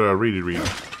 you got a read.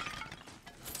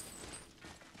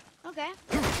 Okay,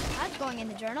 that's going in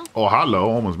the journal. Oh, hello.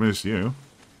 Almost missed you.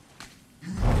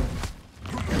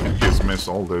 Just missed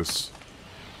all this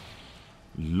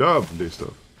lovely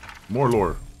stuff. More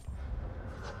lore.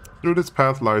 Through this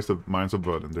path lies the mines of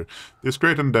Völunder. This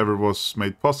great endeavor was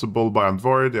made possible by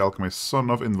Andvari, the alchemist son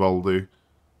of Invaldi.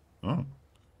 Oh.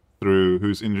 Through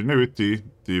whose ingenuity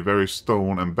the very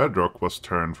stone and bedrock was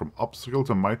turned from obstacle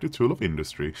to mighty tool of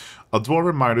industry. A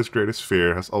dwarven mighty's greatest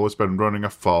fear has always been running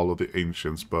afoul of the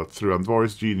ancients, but through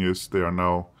Andvari's genius they are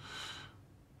now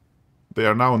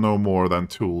no more than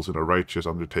tools in a righteous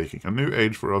undertaking. A new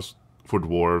age for us, for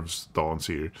dwarves, dawns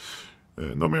here.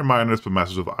 No mere miners, but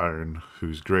masters of iron,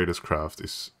 whose greatest craft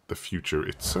is the future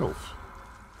itself.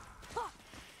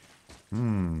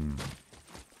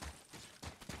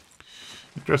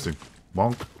 Interesting.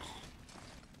 Bonk.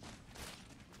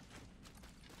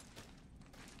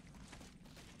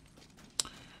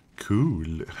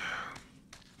 Cool.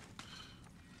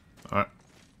 Alright.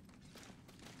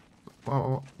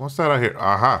 Well, what's that I hear?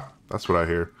 Aha! That's what I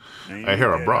hear. I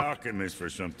hear a brock. Alchemist for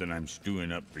something I'm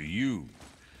stewing up for you.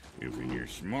 If you're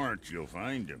smart, you'll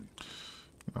find him.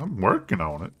 I'm working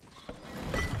on it.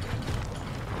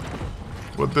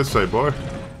 What'd this say, boy?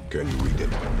 Can you read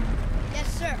it? Yes,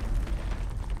 sir.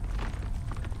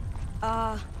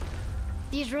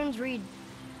 These runes read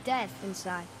death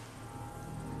inside.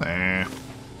 Nah.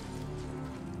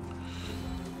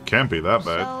 Can't be that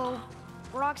bad. So,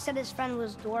 Brock said his friend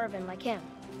was dwarven like him,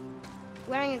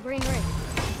 wearing a green ring.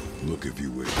 Look if you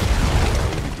wish.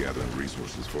 I'll be gathering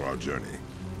resources for our journey.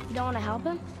 You don't want to help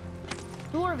him?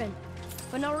 Dwarven,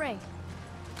 but no ring.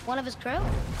 One of his crew?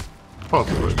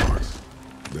 Possibly. Marks.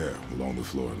 There, along the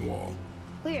floor and wall.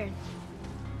 Weird.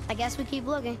 I guess we keep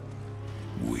looking.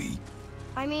 We?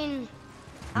 I mean,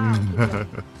 I'll keep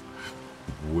looking.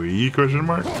 We? Question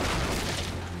mark?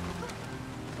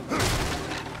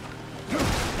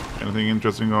 Anything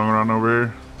interesting going around over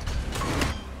here?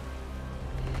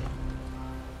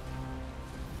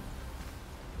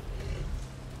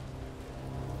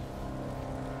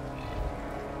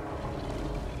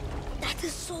 That's a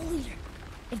soul eater.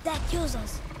 If that kills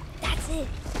us, that's it.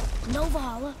 No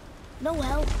Valhalla, no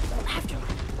hell, no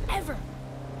afterlife, ever.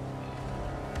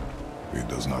 It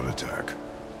does not attack.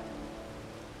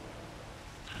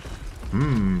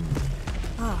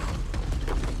 Oh.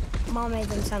 Mom made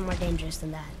them sound more dangerous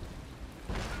than that.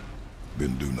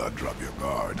 Then do not drop your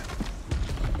guard.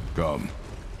 Come.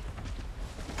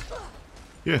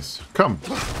 Yes, come.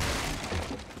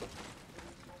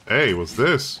 Hey, what's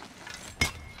this?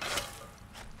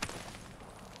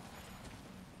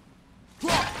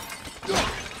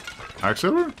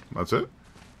 Axeler? That's it?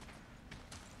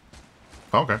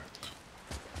 Okay.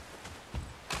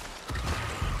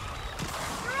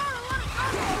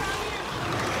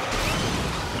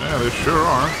 Yeah, they sure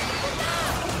are.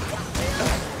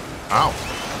 Ow.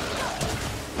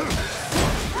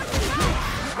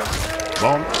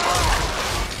 Bonk.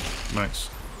 Nice.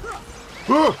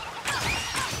 Woo!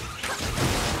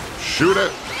 Shoot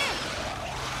it.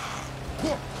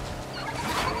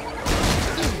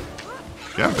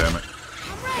 God damn it.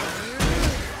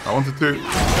 I wanted to... Yeah,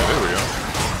 there we go.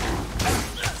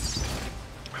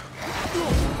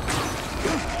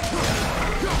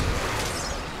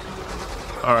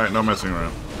 Alright, no messing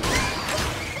around.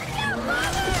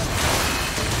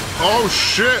 Oh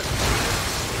shit!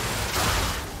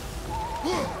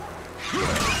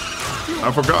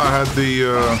 I forgot I had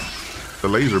the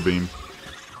laser beam.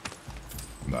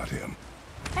 Not him.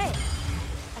 Hey,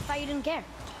 I thought you didn't care.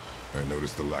 I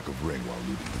noticed the lack of ring while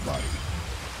looting the body.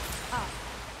 Oh.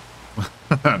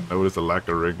 Notice the lack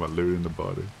of ring while looting the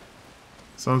body.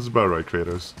 Sounds about right,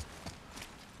 Kratos.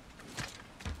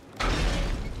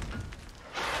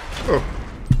 Oh.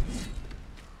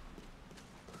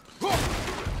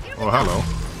 Oh, hello.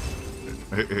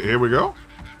 Here we go.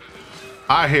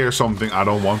 I hear something I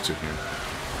don't want to hear.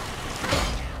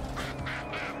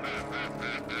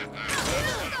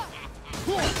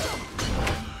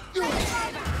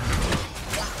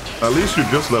 At least you're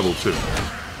just level 2.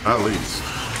 At least.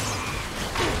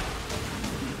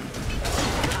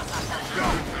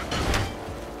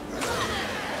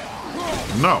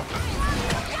 No.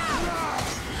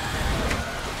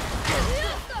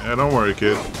 Yeah, don't worry,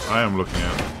 kid. I am looking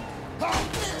at it.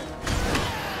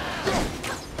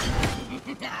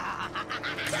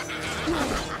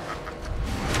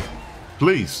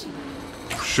 Please.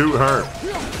 Shoot her.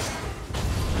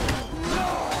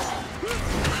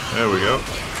 There we go.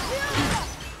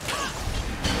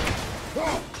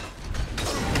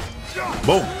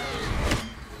 Boom.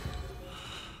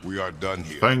 We are done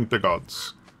here. Thank the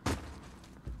gods.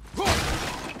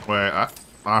 Wait,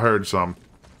 I heard some.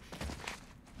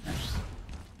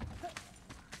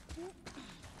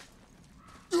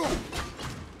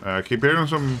 Keep hearing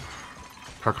some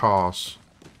cacaws.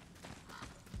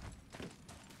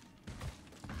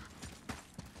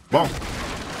 Boom.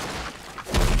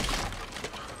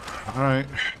 Alright.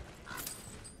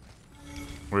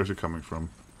 Where is it coming from?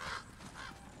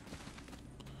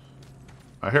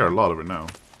 I hear a lot of it now.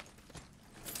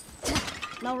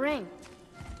 No ring.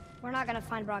 We're not gonna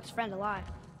find Brock's friend alive,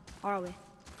 are we?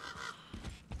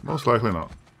 Most likely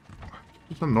not.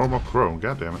 It's a normal crow,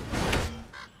 god damn it.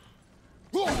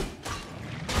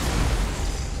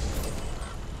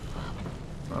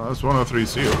 Oh, that's one of 3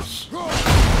 seals.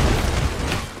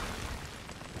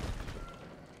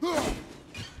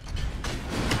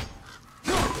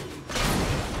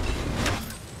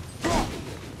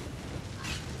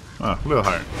 Ah, a little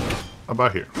higher.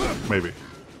 About here, maybe.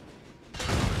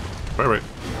 Right.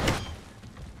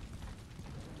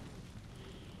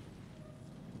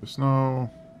 There's no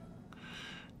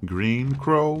green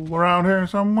crow around here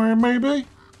somewhere, maybe?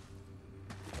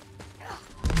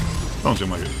 Don't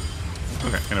seem like it.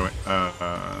 Okay, anyway,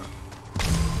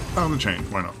 on the chain,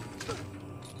 why not?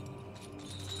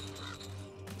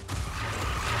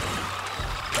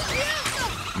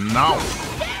 No!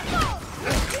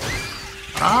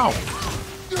 Ow!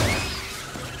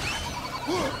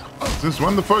 Since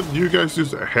when the fuck do you guys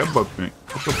just headbutt me?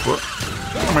 What the fuck?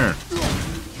 Come here.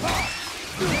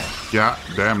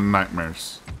 Goddamn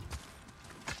nightmares.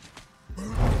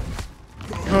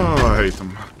 Oh, I hate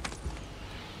them.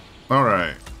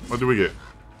 Alright, what do we get?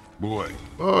 Boy.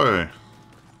 Boy.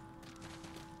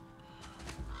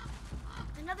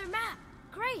 Another map.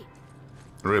 Great.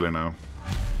 Really now.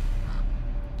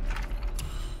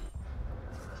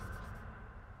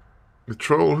 The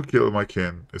troll who killed my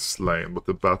kin is slain, but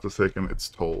the battle has taken its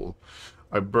toll.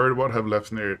 I buried what I have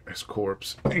left near his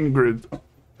corpse. Ingrid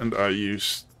and I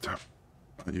used to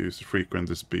frequent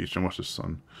this beach and watch the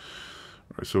sun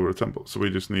rise over the temple. So we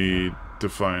just need to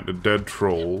find a dead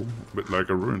troll with like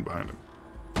a rune behind him.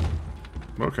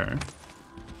 Okay.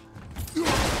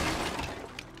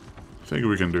 I think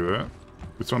we can do that.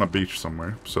 It's on a beach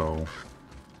somewhere, so...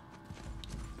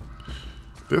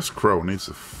 This crow needs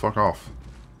to fuck off.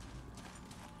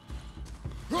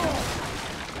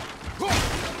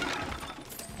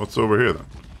 What's over here then?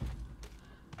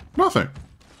 Nothing.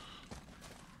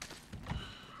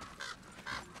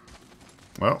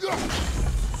 Well,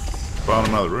 found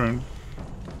another rune.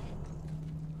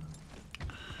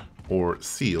 Or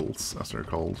seals, as they're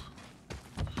called.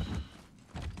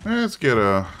 Let's get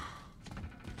a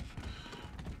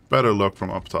better look from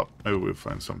up top. Maybe we'll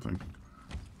find something.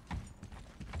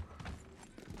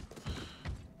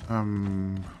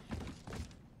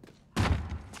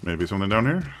 Maybe something down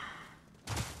here?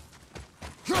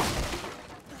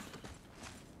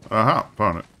 Aha,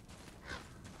 found it.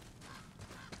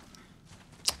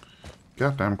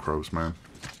 Goddamn crows, man.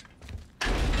 It's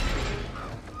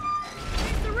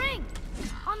the ring!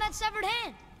 On that severed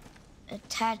hand!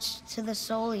 Attached to the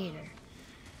Soul Eater.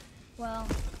 Well,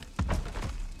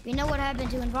 we know what happened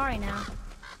to Invari now.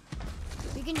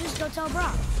 We can just go tell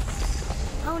Brock.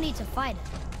 No need to fight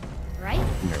it, right?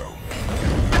 No,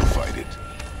 you will fight it.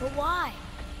 But why?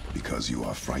 Because you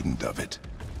are frightened of it.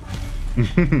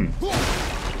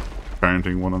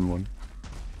 Parenting one-on-one.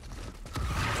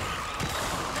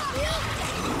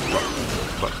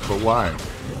 But why?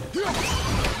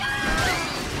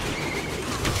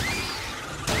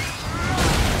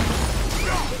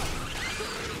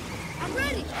 I'm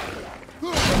ready!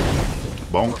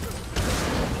 Bonk.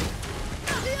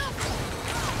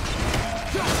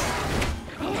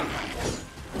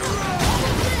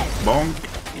 Bonk.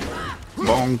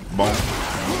 Bonk, bonk.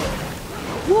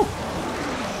 Woo.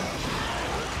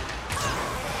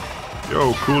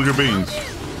 Yo, cool your beans.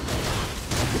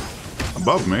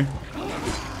 Above me?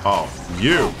 Oh,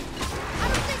 you.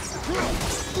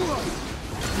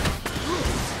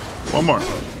 One more.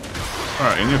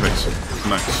 Alright, in your face.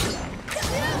 Nice.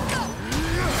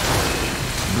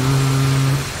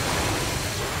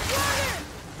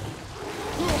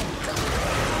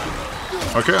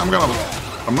 Okay, I'm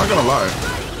not gonna lie.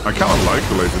 I kinda like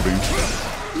the laser beam.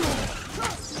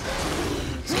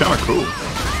 It's kinda cool.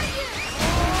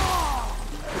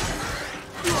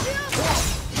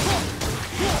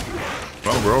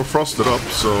 Well, we're all frosted up,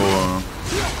 so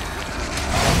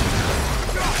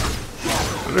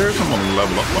there's someone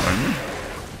level up behind me.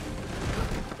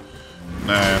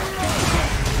 Nah.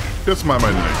 Just my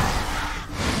imagination.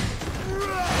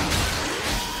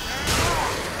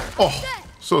 Oh,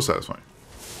 so satisfying.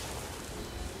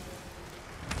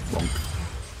 Bonk.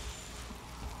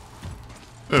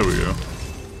 There we go.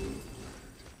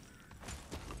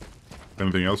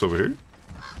 Anything else over here?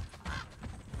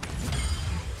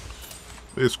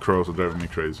 These crows are driving me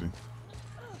crazy.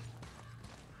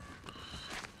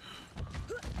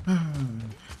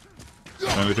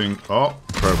 Anything? Oh,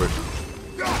 perfect.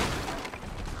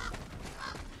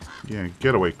 Yeah,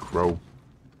 get away, crow.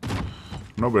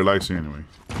 Nobody likes you anyway.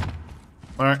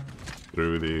 Alright,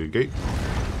 through the gate.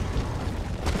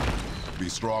 Be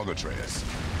strong, Atreus.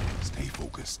 Stay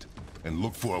focused and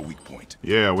look for a weak point.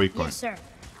 Yeah, weak point. Yes, sir.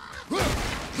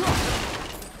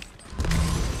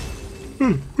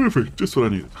 Perfect, just what I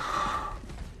needed.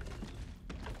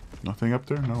 Nothing up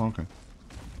there? No, okay.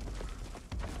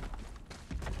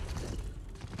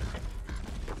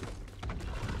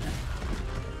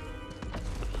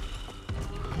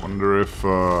 Wonder if,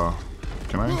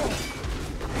 can I?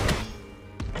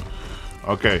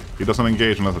 Okay, he doesn't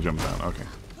engage unless I jump down. Okay,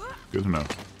 good to know.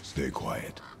 Stay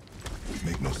quiet.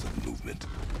 Make no sudden movement.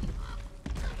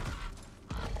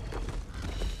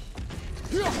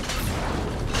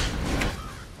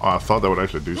 Oh, I thought that would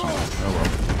actually do something. Oh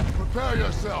well. Prepare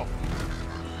yourself.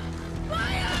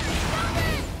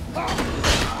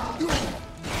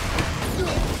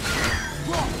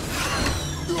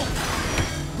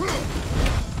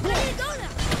 Where do you go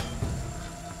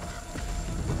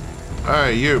now?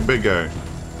 Hey, you, big guy.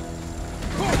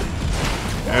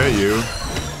 Hey, you.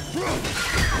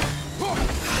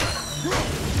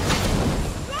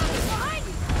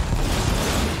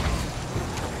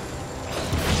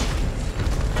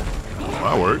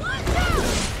 That worked.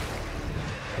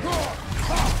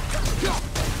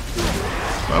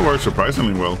 That worked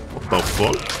surprisingly well. What the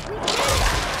fuck? I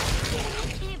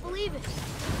can't believe it.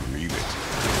 Believe it.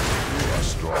 You are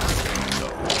strong. No.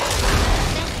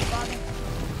 Thank you, Father.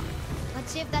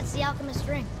 Let's see if that's the alchemist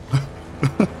ring.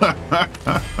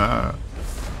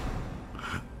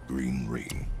 Green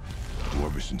ring.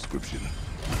 Dwarvish inscription.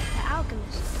 The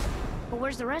alchemist. But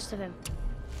where's the rest of him?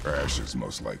 Ashes,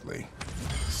 most likely.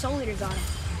 Soul Eater got him.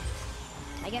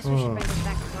 I guess we should bring this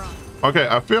back to Thrawn. Okay,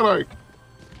 I feel like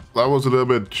that was a little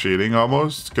bit cheating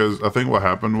almost, because I think what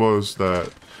happened was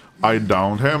that I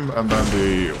downed him and then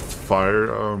the fire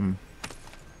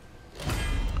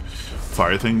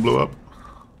thing blew up.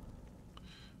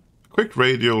 Quick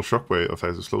radial shockwave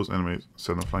affects the slowest enemy,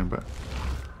 send them flying back.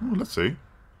 Ooh, let's see.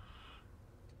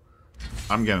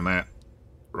 I'm getting that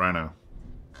right now.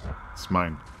 It's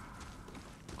mine.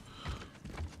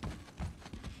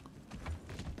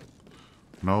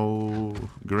 No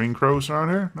green crows around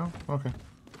here? No? Okay.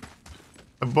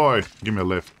 Boy, give me a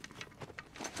lift.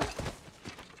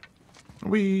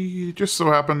 We just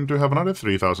so happen to have another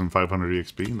 3,500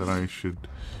 EXP that I should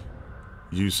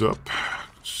use up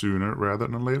sooner rather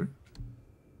than later.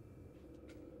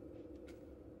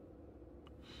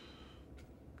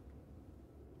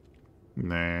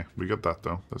 Nah, we got that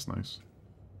though. That's nice.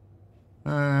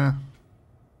 Yeah,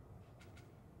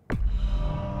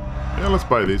 let's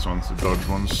buy these ones, the dodge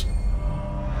ones.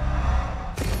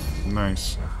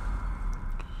 Nice.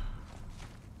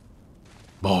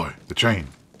 Boy, the chain.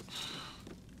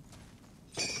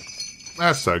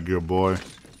 That's a good boy.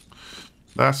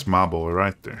 That's my boy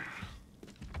right there.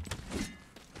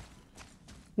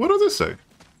 What does it say?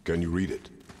 Can you read it?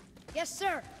 Yes,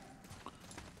 sir.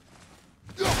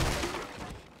 These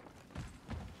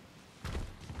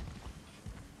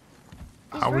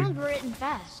How we- runes were written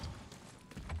fast.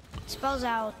 Spells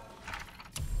out.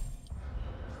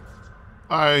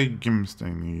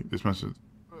 Gimstany. This message.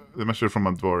 The message from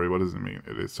Advori, what does it mean?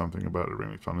 It is something about a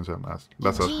ring we found inside last.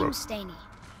 That's us, bro. Staney.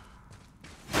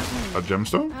 A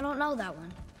gemstone? I don't know that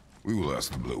one. We will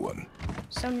ask the blue one.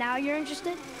 So now you're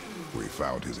interested? We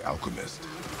found his alchemist.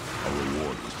 A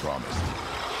reward was promised.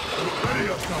 Ready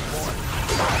up, some boy.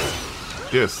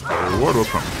 Yes, the reward was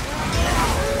from.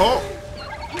 Oh!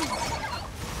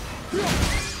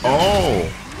 Oh!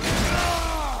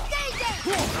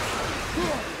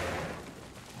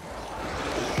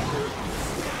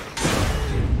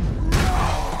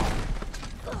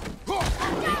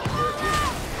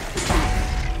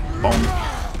 Boom.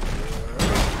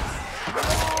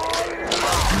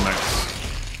 Nice.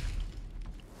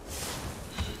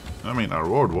 I mean, our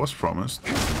reward was promised.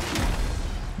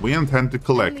 We intend to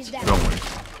collect, don't we?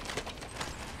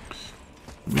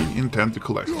 We intend to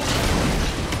collect.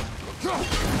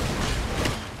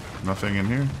 Nothing in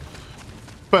here.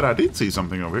 But I did see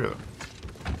something over here, though.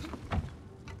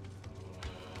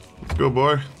 Let's go,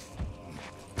 boy.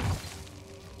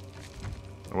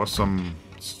 There was some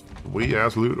wee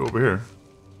ass loot over here.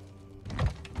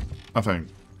 I think.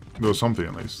 There was something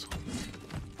at least.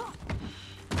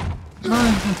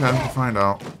 I intend to find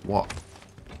out what.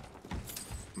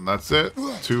 And that's it.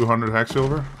 200 hex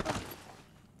silver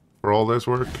for all this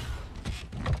work.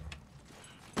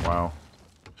 Wow.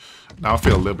 Now I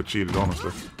feel a little bit cheated,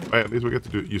 honestly. Hey, at least we get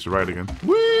to use the ride again.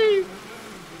 Whee!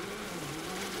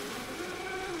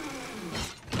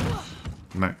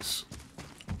 Nice.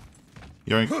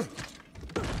 Yoink.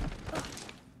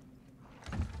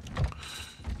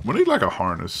 We need like a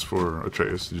harness for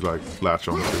Atreus to like latch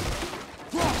onto.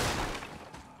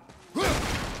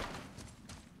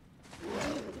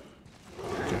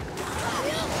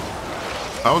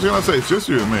 I was gonna say it's just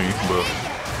you and me, but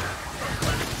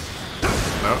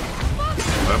no,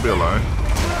 that'd be a lie.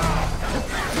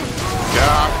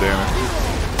 God damn it.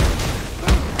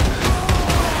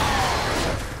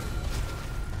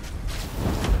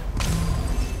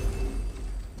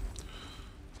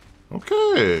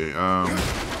 Okay,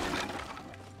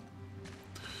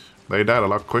 they died a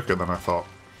lot quicker than I thought.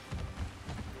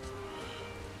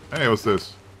 Hey, what's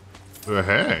this?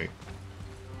 Hey.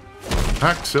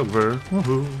 Pack silver,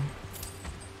 woohoo.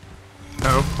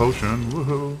 Health potion,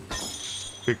 woohoo.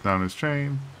 Kick down his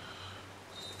chain.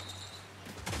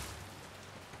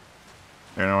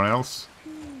 Anyone else?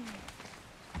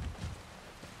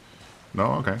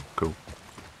 No? Okay, cool.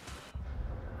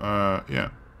 Yeah.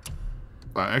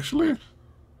 Actually...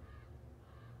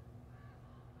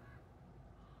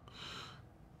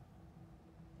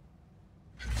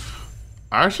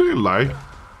 I actually like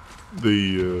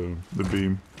the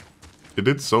beam. It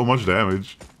did so much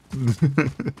damage.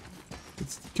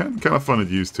 It's kind of fun to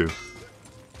use too.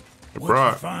 What'd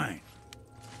you find?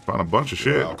 Found a bunch of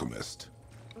You're shit. an alchemist.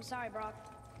 I'm sorry, Brock.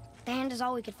 The hand is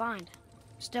all we could find.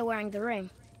 Still wearing the ring.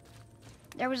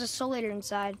 There was a soul eater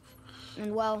inside.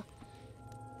 And well,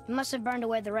 he must have burned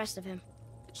away the rest of him.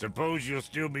 Suppose you'll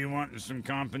still be wanting some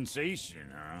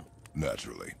compensation, huh?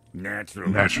 Naturally.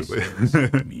 Naturally.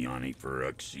 Miani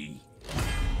Feruxi.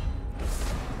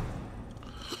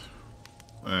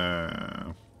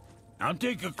 I'll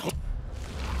take a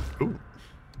Ooh.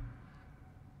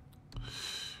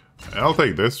 I'll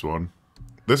take this one.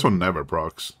 This one never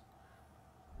procs.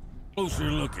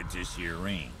 closer look at this here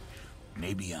ring.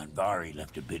 Maybe Anvari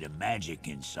left a bit of magic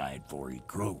inside before he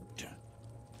croaked.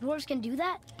 Dwarves can do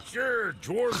that? Sure,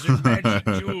 dwarves and magic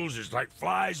jewels is like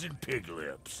flies and pig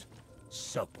lips.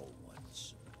 Supple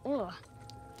ones. Ugh.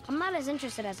 I'm not as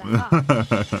interested as I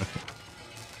thought.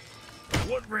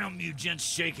 What realm you gents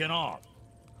shaking off?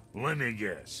 Let me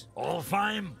guess.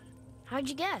 Alfheim? How'd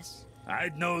you guess?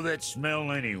 I'd know that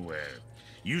smell anywhere.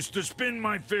 Used to spend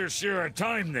my fair share of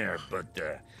time there, but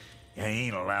I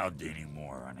ain't allowed to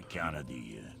anymore on account of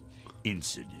the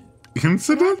incident.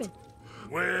 Incident?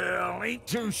 Well, ain't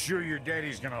too sure your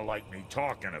daddy's gonna like me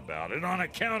talking about it on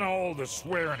account of all the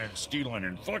swearing and stealing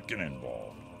and fucking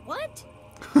involved. What?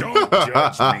 Don't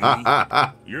judge me.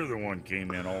 You're the one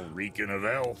came in all reeking of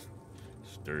elf.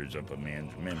 Stirs up a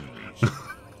man's memories.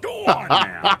 Go on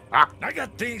now. I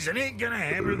got things that ain't gonna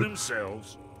hammer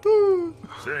themselves.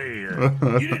 Say, you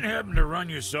didn't happen to run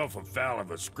yourself afoul of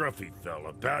a scruffy fella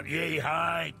about yay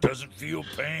high, doesn't feel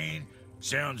pain,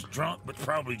 sounds drunk but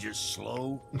probably just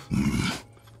slow?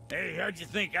 Hey, how'd you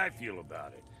think I feel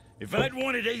about it? If I'd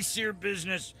wanted Aesir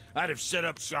business, I'd have set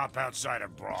up shop outside a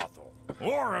brothel.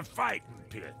 Or a fighting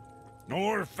pit.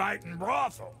 Or a fighting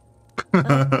brothel.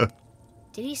 Did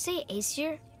he say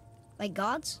Aesir? Like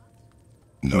gods?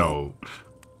 No.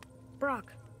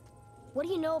 Brock, what do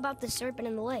you know about the serpent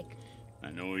in the lake? I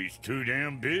know he's too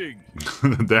damn big.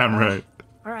 Damn right.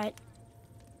 All right.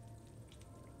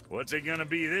 What's it gonna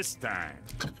be this time?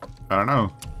 I don't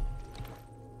know.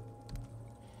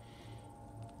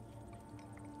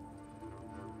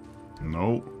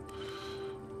 Nope.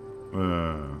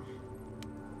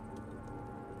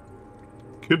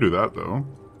 Could do that though.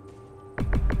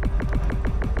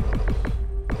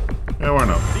 Yeah, why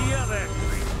not? The other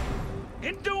three.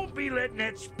 And don't be letting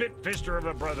that spit-fister of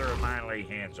a brother of mine lay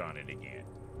hands on it again.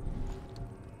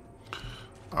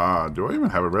 Do I even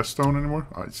have a rest stone anymore?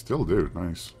 I still do.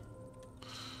 Nice.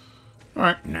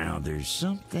 Alright. Now there's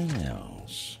something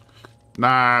else.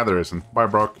 Nah, there isn't. Bye,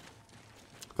 Brock.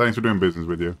 Thanks for doing business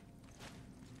with you.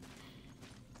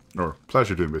 Or,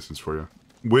 pleasure doing business for you.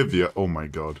 With you. Oh my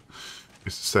god.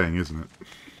 It's the saying, isn't it?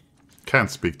 Can't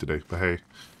speak today, but hey.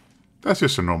 That's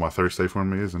just a normal Thursday for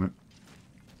me, isn't it?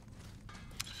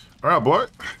 Alright, boy.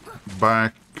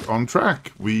 Back on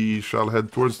track. We shall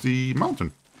head towards the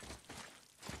mountain.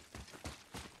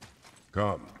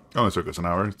 Come. Only took us an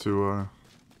hour to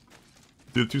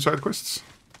do 2 side quests.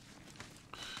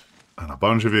 And a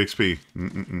bunch of EXP.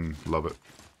 Love it.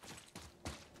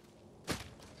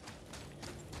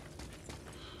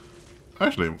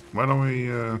 Actually, why don't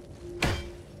we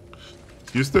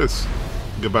use this?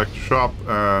 Get back to shop,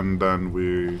 and then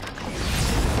we'll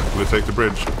take the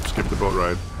bridge. Skip the boat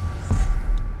ride.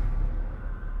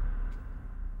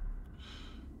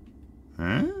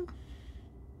 Eh?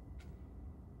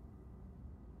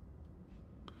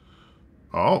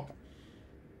 Oh.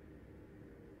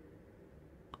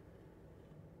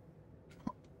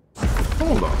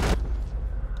 Hold on.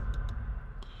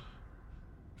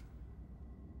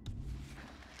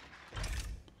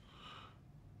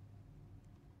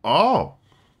 Oh.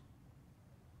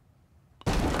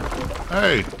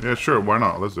 Hey, yeah, sure, why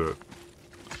not? Let's do it.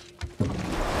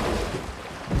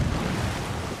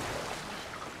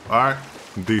 Alright,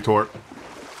 detour.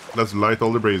 Let's light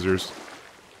all the braziers.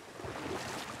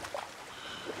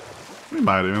 We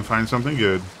might even find something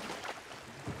good.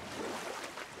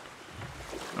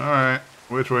 Alright,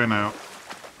 which way now?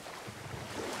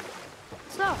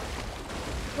 So,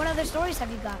 what other stories have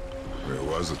you got? There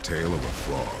was a tale of a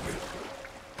frog.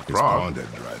 His Frog? pond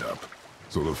had dried up,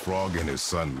 so the frog and his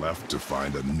son left to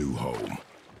find a new home.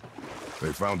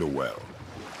 They found a well.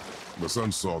 The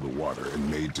son saw the water and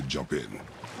made to jump in,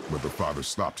 but the father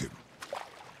stopped him.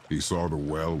 He saw the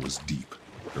well was deep,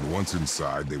 and once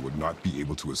inside, they would not be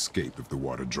able to escape if the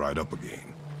water dried up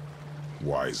again.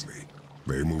 Wisely,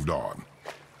 they moved on.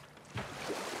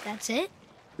 That's it?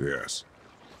 Yes.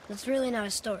 That's really not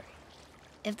a story.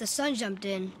 If the sun jumped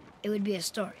in, it would be a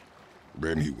story.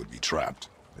 Then he would be trapped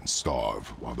and starve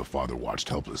while the father watched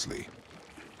helplessly.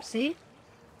 See?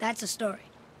 That's a story.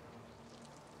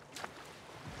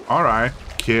 Alright,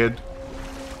 kid.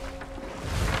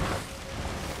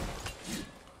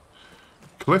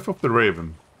 Cliff of the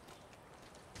Raven.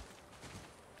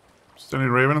 Is there any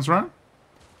ravens around?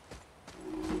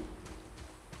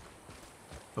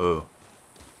 Oh.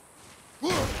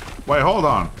 Wait, hold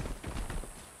on.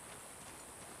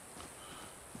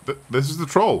 This is the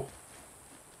troll.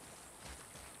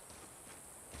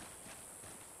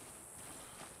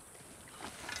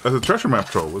 That's a treasure map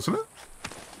troll, isn't it?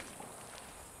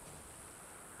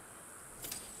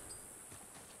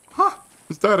 Huh?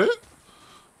 Is that it?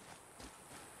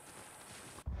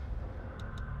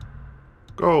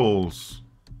 Goals.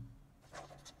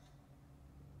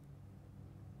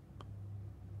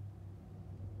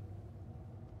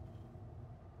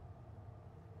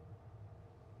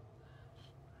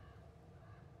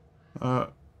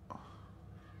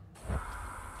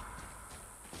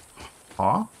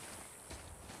 Huh?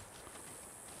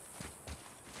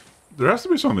 There has to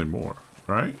be something more,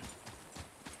 right?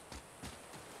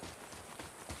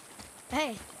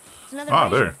 Hey, it's another Ah,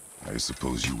 brazier. there. I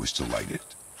suppose you wish to light it.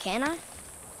 Can I?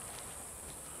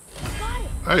 Got it.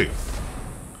 Hey.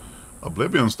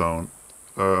 Oblivion Stone.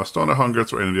 A stone that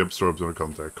hungers or energy absorbs on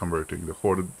contact, converting the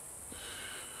hoarded...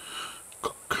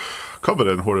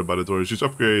 Coveted and hoarded by the doors. Use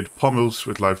upgrade pommels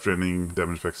with life-draining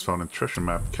damage effects found in treasure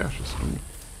map caches. Ooh.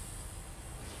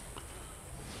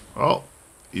 Oh,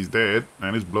 he's dead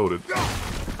and he's bloated.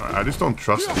 Right, I just don't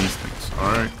trust these things,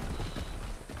 alright?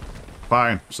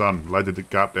 Fine, son, light the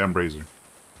goddamn brazier.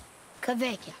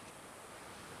 Kaveka.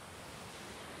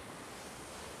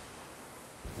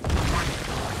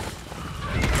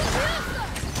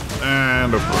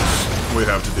 And of course, we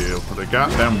have to deal with a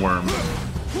goddamn worm.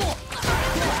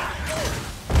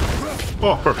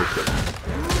 Oh, perfect. Good.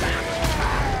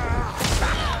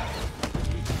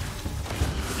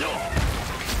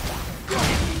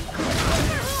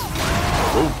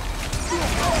 Whoa.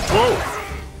 Whoa.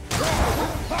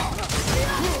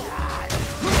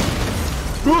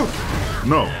 Whoa.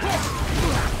 No.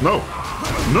 No.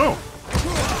 No.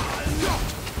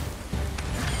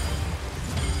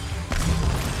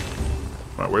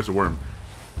 Alright, where's the worm?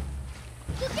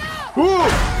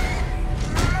 Whoa.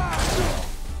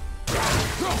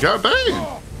 God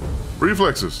dang!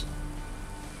 Reflexes.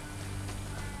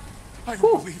 I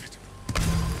don't believe it.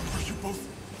 Are you both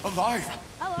alive?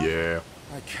 Yeah.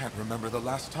 I can't remember the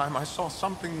last time I saw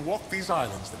something walk these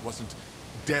islands that wasn't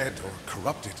dead or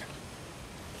corrupted.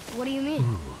 What do you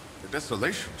mean? The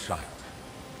desolation, child.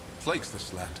 Plagues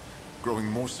this land, growing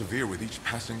more severe with each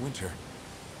passing winter.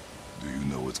 Do you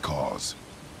know its cause?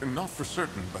 Not for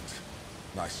certain, but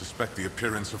I suspect the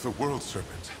appearance of the World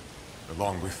Serpent,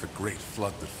 along with the great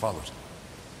flood that followed.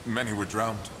 Many were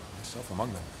drowned, myself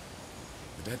among them.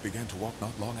 The dead began to walk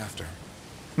not long after.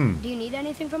 Do you need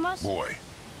anything from us? Boy,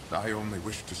 I only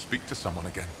wish to speak to someone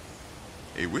again.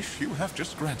 A wish you have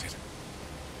just granted.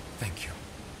 Thank you.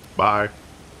 Bye.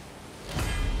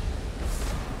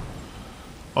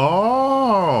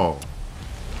 Oh.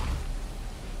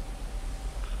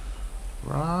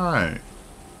 Right.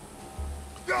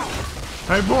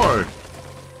 Hey, boy.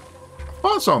 I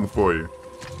found something for you.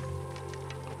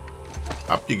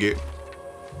 Up you get.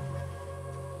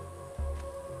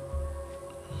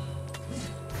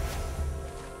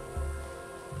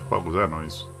 What was that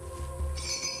noise?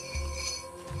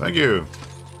 Thank you.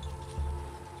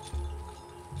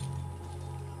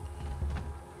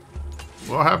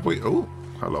 Well, have we... Oh,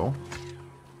 hello.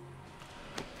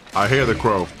 I hear the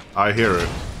crow. I hear it.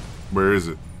 Where is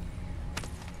it?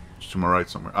 It's to my right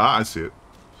somewhere. Ah, I see it.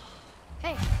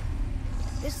 Hey,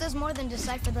 this does more than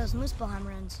decipher those Muspelheim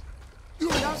runes.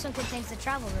 It also contains the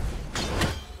travel room.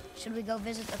 Should we go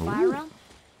visit the Fire Realm?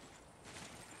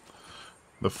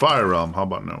 The Fire Realm. How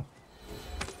about no?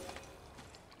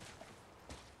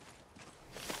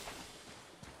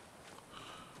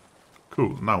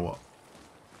 Cool. Now what?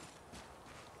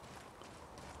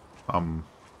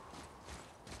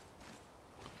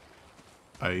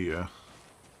 I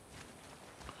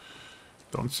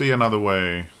don't see another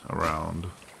way around.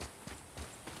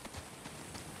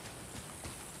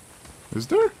 Is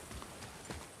there?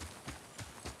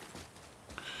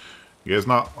 Guess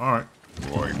not. Alright.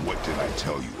 Roy, what did I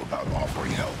tell you about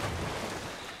offering help?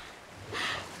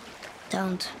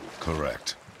 Don't.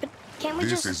 Correct. But can't we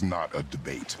This just... is not a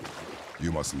debate.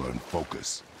 You must learn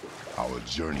focus. Our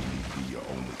journey need be your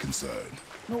only concern.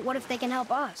 But what if they can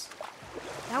help us?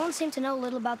 That one seemed to know a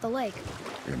little about the lake.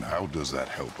 And how does that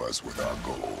help us with our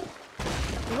goal?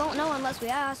 We won't know unless we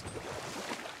ask.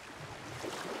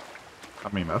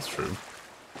 I mean, that's true.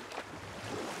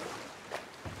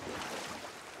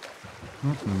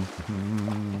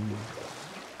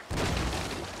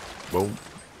 Well,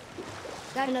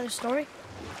 Got another story?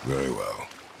 Very well.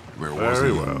 There was a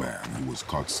Very young well. man who was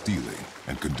caught stealing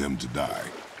and condemned to die.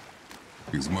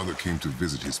 His mother came to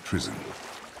visit his prison.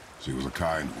 She was a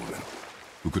kind woman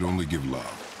who could only give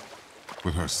love.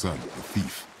 But her son, the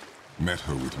thief, met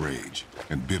her with rage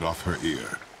and bit off her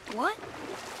ear. What?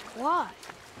 Why?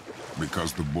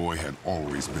 Because the boy had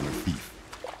always been a thief,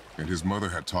 and his mother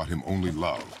had taught him only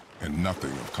love and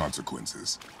nothing of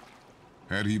consequences.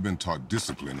 Had he been taught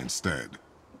discipline instead,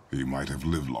 he might have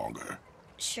lived longer.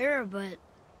 Sure, but...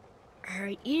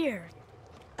 her ear...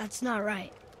 that's not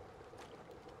right.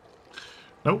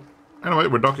 nope. Anyway,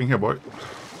 we're docking here, boy.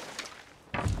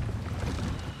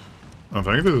 I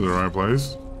think this is the right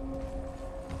place.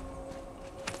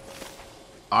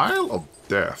 Isle of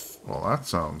Death. Well, that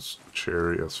sounds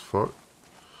cherry as fuck.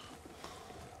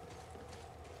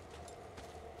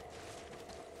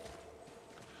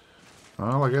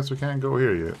 Well, I guess we can't go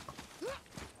here yet.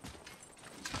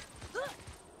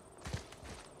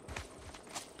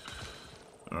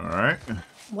 Alright.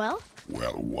 Well,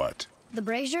 Well, what? the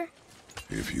brazier?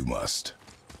 If you must.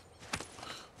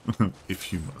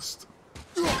 If you must.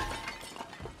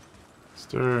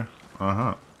 Stir.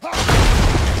 Uh-huh.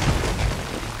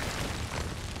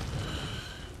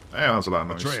 Damn, that's a lot of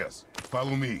noise. Atreus,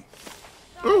 follow me.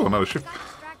 Ooh, another ship. Got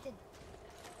distracted.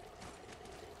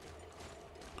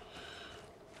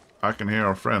 I can hear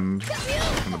our friend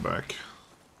in the back.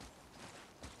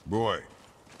 Boy,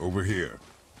 over here.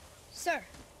 Sir.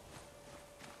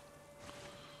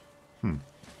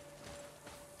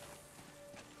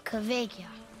 Kavakia.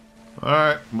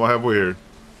 Alright, what have we here?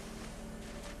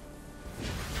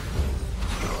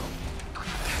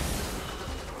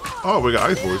 Oh, we got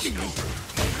ice boys.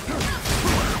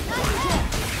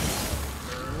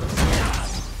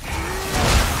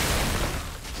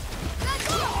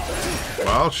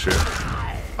 Well, shit.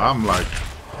 I'm like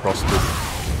frosted.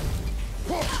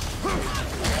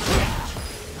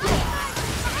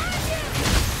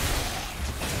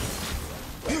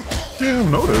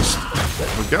 Damn, noticed.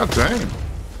 But god dang.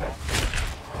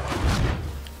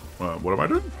 What am I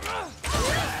doing?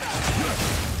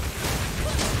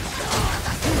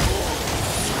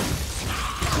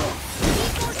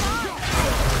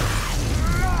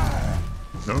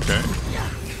 Okay.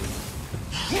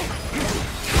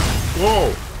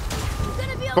 Whoa!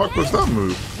 Fuck was that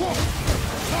move?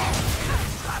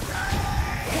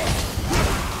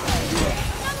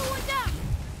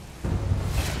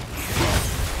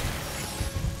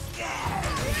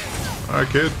 Alright,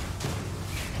 kid.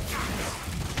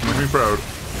 Make me proud.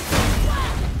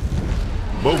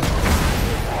 Boom.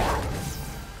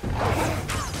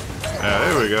 Yeah,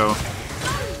 there we go.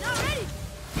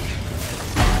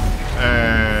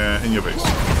 And in your face.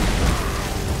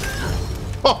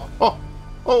 Oh, oh,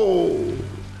 oh.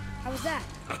 How was that?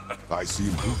 I see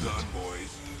Well improvement. done,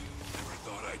 boys. Never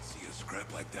thought I'd see a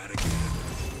scrap like that again.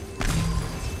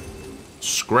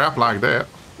 Scrap like that.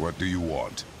 What do you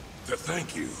want? To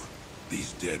thank you.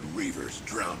 These dead reavers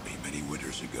drowned me many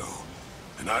winters ago,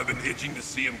 and I've been itching to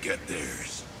see them get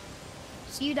theirs.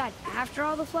 So you died after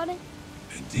all the flooding?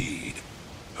 Indeed.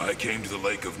 I came to the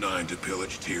Lake of Nine to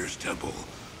pillage Tyr's temple,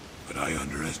 but I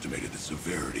underestimated the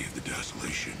severity of the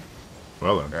desolation.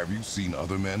 Well then. Have you seen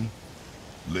other men?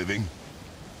 Living?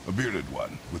 A bearded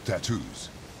one with tattoos.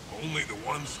 Only the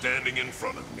one standing in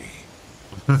front of me.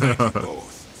 Thank you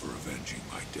both for avenging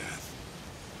my death.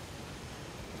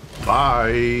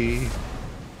 Bye.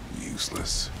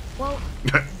 Useless. Well, we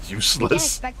can't Useless.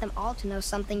 expect them all to know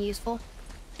something useful.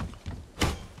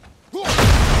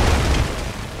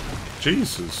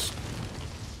 Jesus.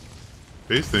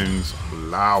 These things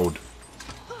loud.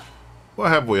 What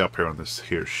have we up here on this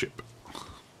here ship?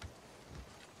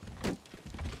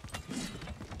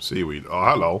 Seaweed. Oh,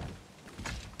 hello.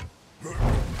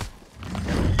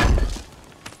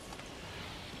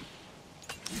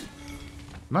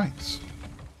 Nice.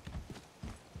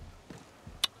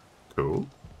 Cool.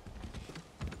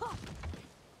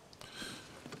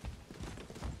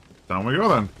 Down we go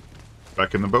then.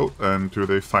 Back in the boat and to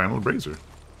the final brazier.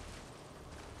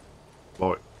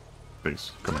 Boy,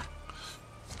 please, come here.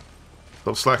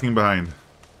 Stop slacking behind.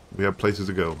 We have places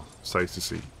to go, sights to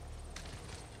see,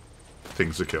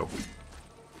 things to kill.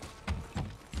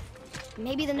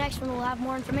 Maybe the next one will have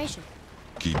more information.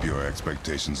 Keep your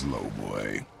expectations low,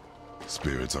 boy.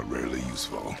 Spirits are rarely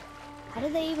useful. How do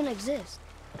they even exist?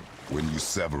 When you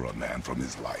sever a man from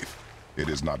his life, it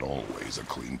is not always a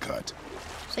clean cut.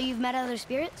 So you've met other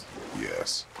spirits?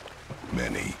 Yes,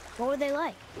 many. What were they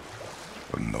like?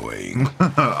 Annoying.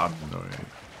 I'm annoying.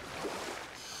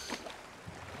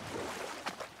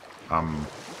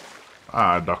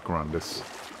 Duck around this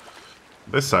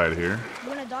side here. You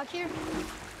want to dock here?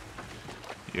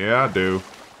 Yeah, I do.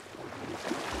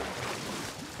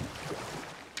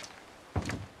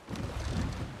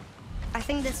 I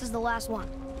think this is the last one.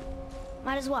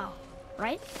 Might as well,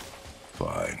 right?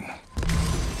 Fine.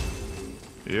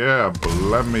 Yeah, but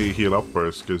let me heal up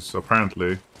first, because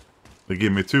apparently they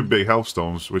give me 2 big health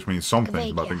stones, which means something's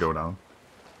about to go down.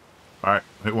 Alright,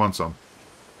 who wants some?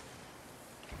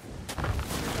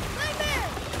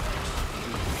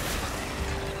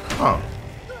 Oh.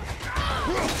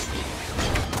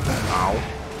 Ow.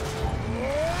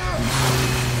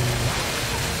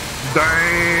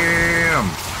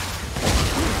 Damn!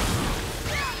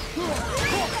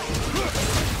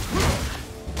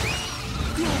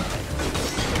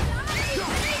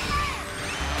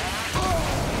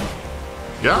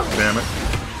 Yeah, damn it.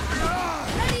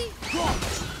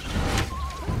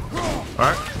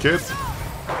 Alright, kids.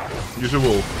 Use your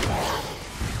wool.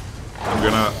 I'm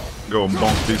gonna go and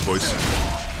bonk these boys.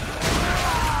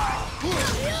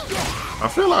 I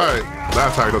feel like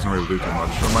that attack doesn't really do too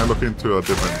much. Am I looking to a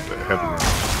different heavy round?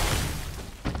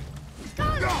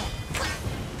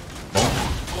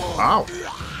 Oh. Ow.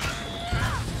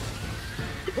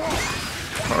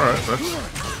 Alright,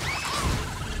 let's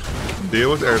deal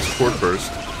with air support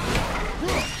first.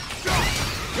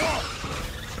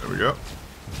 There we go.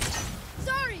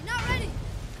 Sorry, not ready.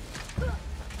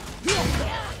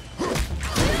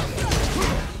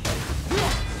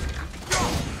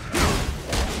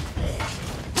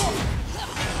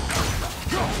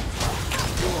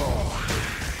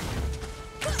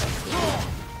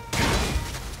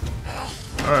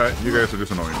 Alright, you guys are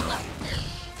just annoying now.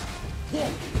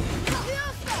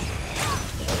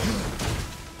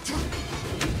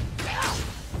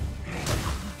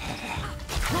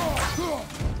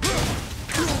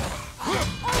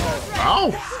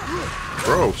 Ow!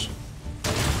 Gross.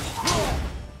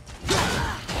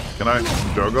 Can I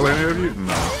juggle any of you?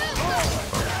 No.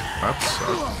 That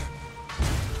sucks.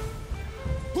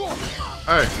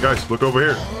 Hey, guys, look over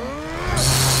here.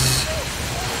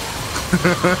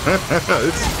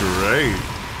 It's great.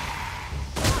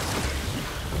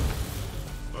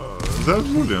 It's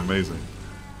absolutely amazing.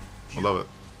 I love it.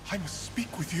 I must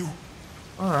speak with you.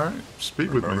 Alright,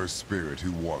 speak with me. Another spirit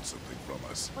who wants something from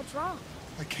us. What's wrong?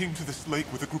 I came to this lake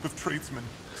with a group of tradesmen,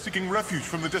 seeking refuge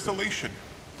from the desolation.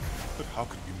 But how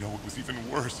could we know it was even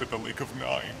worse at the Lake of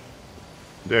Nine?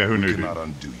 Yeah, who knew, You dude? cannot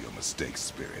undo your mistakes,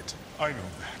 spirit. I know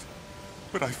that.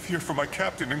 But I fear for my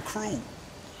captain and crew.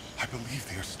 I believe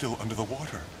they are still under the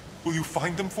water. Will you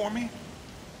find them for me?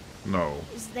 No.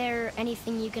 Is there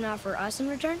anything you can offer us in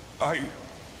return? I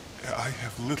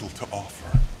have little to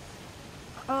offer.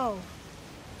 Oh.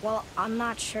 Well, I'm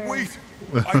not sure. Wait!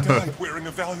 I died wearing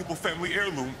a valuable family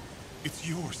heirloom. It's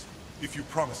yours, if you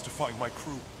promise to find my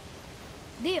crew.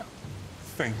 Deal.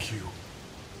 Thank you.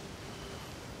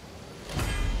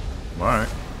 Alright.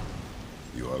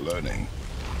 You are learning.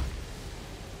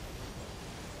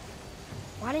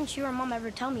 Why didn't you or Mom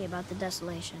ever tell me about the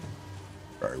desolation?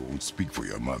 I won't speak for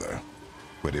your mother,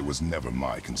 but it was never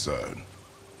my concern.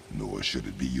 Nor should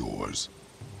it be yours.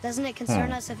 Doesn't it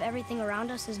concern us if everything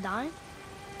around us is dying?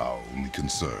 Our only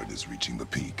concern is reaching the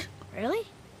peak. Really?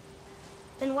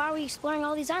 Then why are we exploring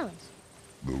all these islands?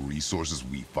 The resources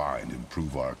we find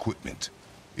improve our equipment.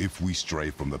 If we stray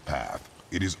from the path,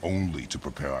 it is only to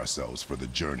prepare ourselves for the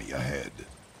journey ahead.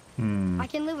 I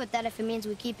can live with that if it means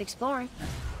we keep exploring.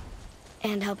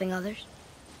 And helping others.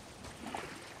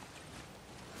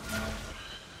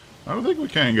 I don't think we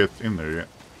can get in there yet.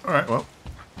 Alright, well.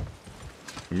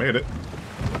 We made it.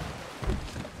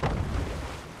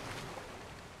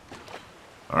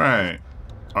 Alright.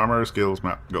 Armor, skills,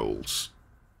 map, goals.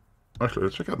 Actually,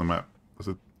 let's check out the map. Does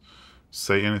it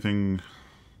say anything?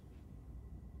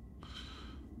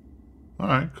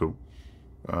 Alright, cool.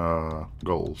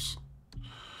 Goals.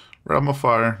 Realm of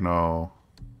Fire? No.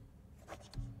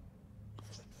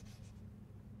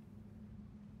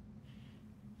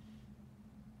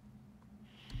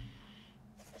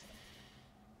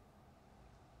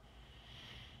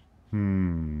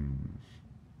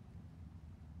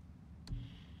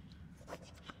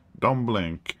 Don't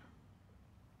blink.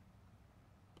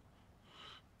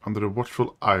 Under the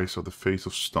watchful eyes of the face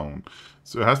of stone.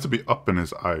 So it has to be up in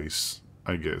his eyes,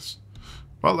 I guess.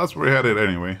 Well, that's where we had it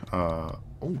anyway. Oh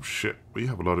shit, we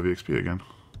have a lot of EXP again.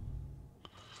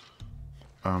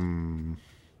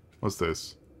 What's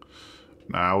this?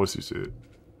 Nah, I always use it.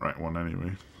 Right one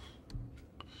anyway.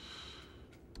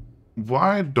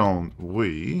 Why don't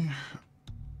we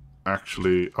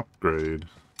actually upgrade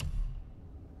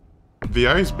the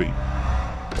ice beam?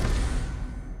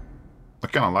 I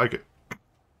kind of like it.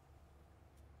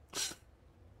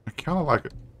 I kind of like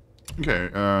it. Okay,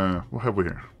 what have we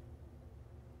here?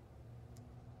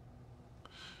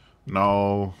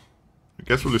 No. I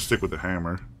guess we'll just stick with the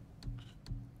hammer.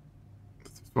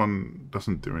 This one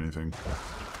doesn't do anything.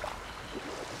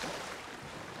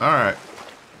 Alright.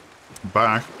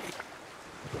 Back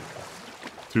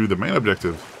to the main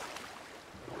objective.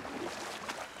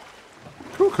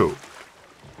 Cool.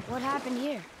 What happened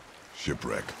here?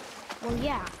 Shipwreck. Well,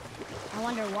 yeah. I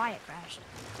wonder why it crashed.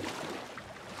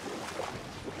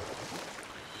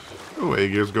 Oh,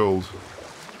 Aegir's gold.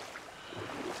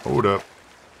 Hold up.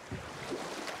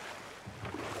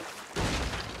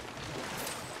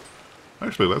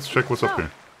 Actually, let's check what's up Oh.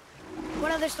 here.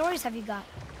 What other stories have you got?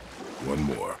 One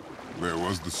more. There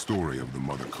was the story of the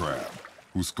mother crab,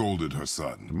 who scolded her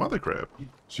son. Mother crab.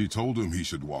 She told him he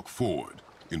should walk forward,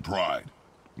 in pride,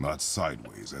 not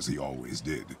sideways as he always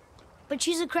did. But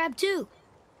she's a crab too.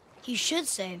 You should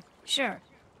say, sure.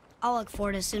 I'll look for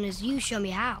it as soon as you show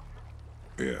me how.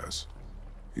 Yes,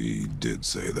 he did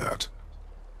say that.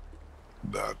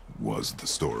 That was the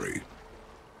story.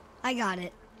 I got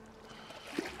it.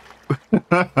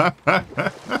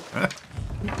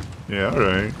 Yeah,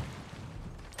 alright.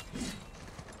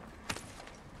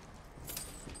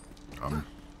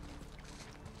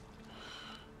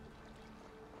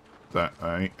 That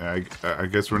I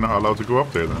guess we're not allowed to go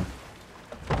up there then.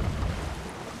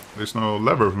 There's no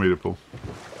lever for me to pull.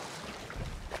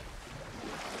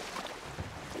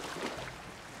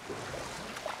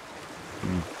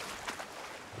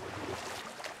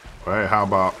 Alright, how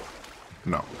about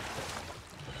no?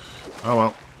 Oh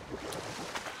well.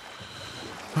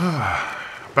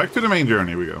 Back to the main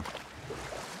journey we go.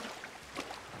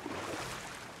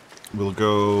 We'll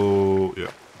go... yeah.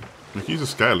 We can use a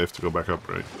sky lift to go back up,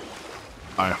 right?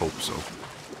 I hope so.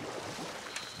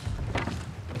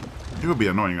 It would be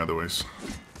annoying otherwise.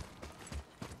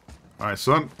 Alright,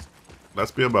 son.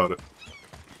 Let's be about it.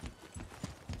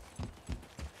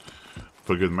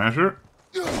 For good measure.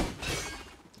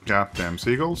 Goddamn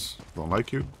seagulls. Don't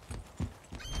like you.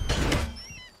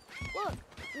 Look,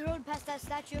 we rode past that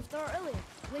statue of Thor earlier,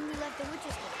 when we left the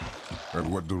witch's hut.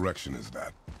 And what direction is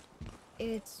that?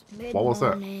 It's What was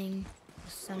that? mid-morning.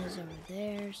 The sun is over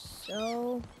there,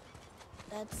 so...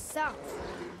 that's south.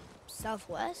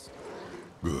 Southwest?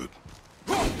 Good.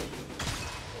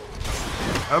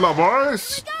 Hello,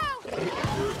 boys!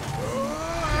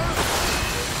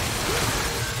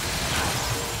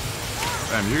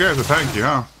 Damn, you guys are tanky,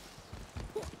 huh?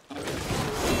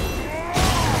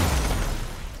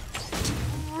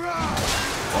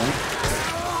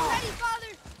 Ready,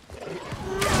 father!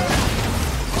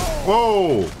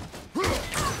 Whoa!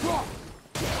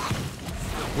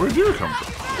 Where'd you come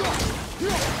from?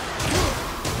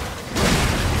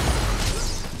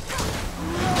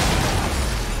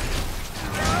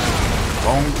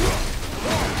 Bonk.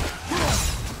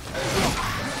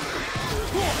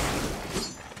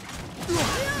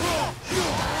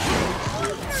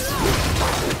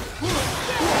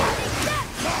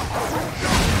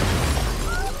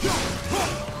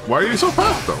 Why are you so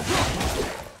fast, though?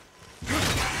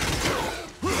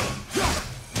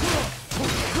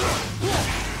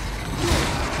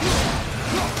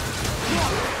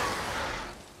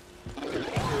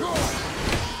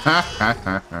 Ha ha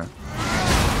ha ha.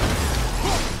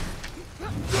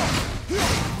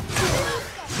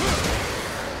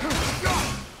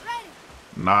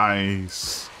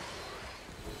 Nice.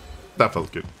 That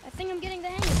felt good. I think I'm getting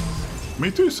Me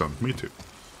too, son. Me too.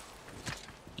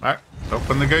 Alright,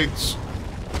 open the gates.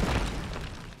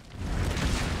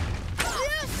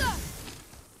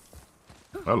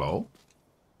 Hello.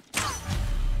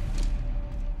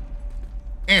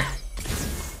 Eh.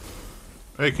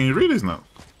 Hey, can you read these now?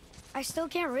 I still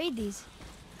can't read these.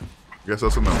 Guess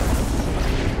that's a no.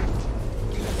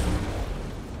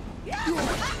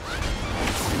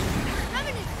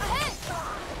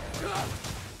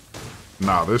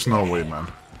 Nah, there's no way, man.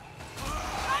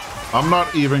 I'm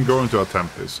not even going to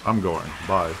attempt this. I'm going.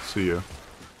 Bye. See you.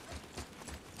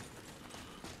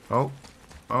 Oh.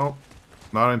 Oh.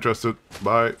 Not interested.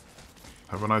 Bye.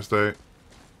 Have a nice day.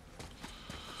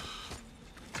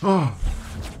 Oh.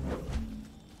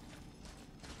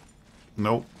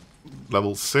 Nope.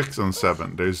 Level 6 and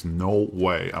 7. There's no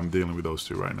way I'm dealing with those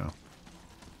two right now.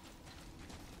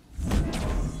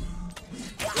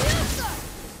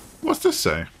 What's this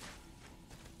say?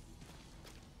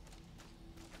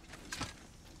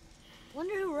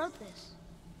 Wonder who wrote this.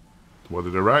 What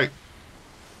did it write?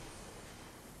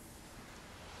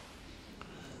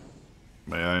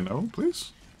 May I know,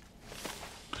 please?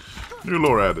 New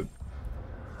lore added.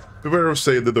 Beware of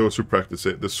say to those who practice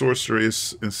it. The sorcery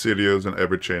is insidious and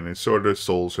ever-changing. So are their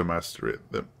souls who master it.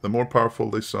 The more powerful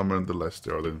they summon, the less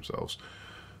they are themselves.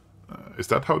 Is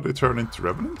that how they turn into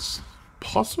revenants?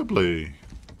 Possibly.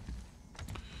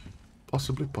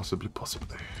 Possibly.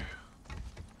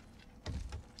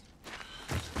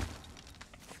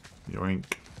 Yoink.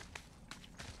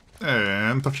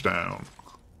 And touchdown.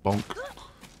 Bonk.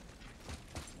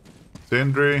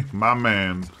 Sindri, my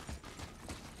man.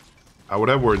 I would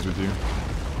have words with you.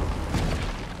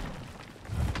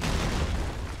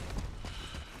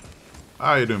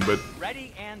 How you doing, bud?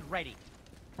 Ready and ready.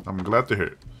 I'm glad to hear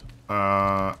it.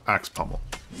 Axe pommel.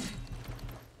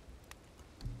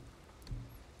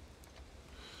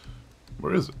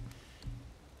 Where is it?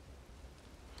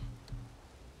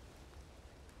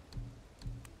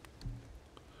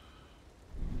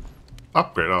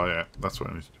 Upgrade. Oh yeah, that's what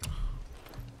I need to do.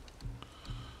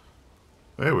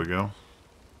 There we go.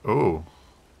 Oh,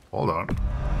 hold on.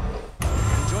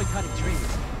 Enjoy cutting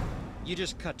trees. You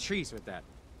just cut trees with that,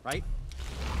 right?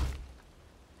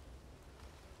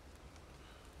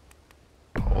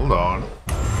 Hold on.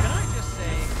 Can I just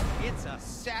say, it's a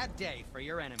sad day for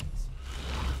your enemies.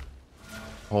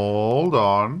 Hold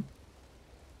on.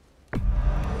 Have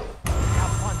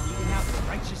fun eating out the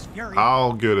righteous fury.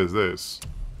 How good is this?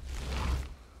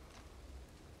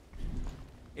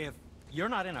 If you're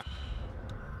not in a...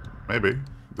 Maybe.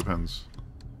 Depends.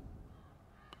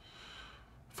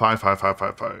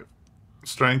 5.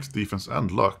 Strength, defense, and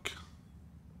luck.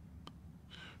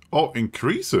 Oh,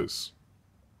 increases.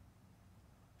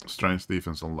 Strength,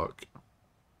 defense, and luck.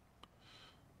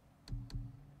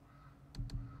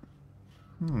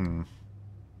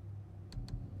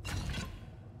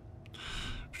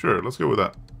 Sure, let's go with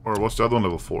that. Or what's the other one,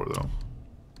 level 4, though?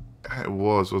 It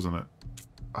was, wasn't it?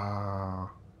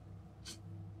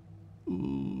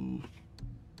 Ooh.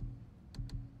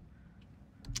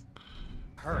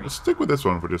 Hurry. Let's stick with this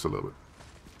one for just a little bit.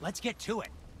 Let's get to it.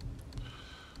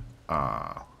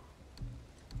 Yeah,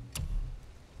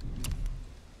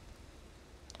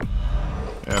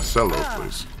 sell those,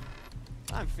 please.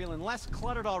 I'm feeling less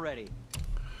cluttered already.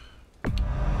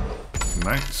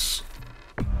 Nice.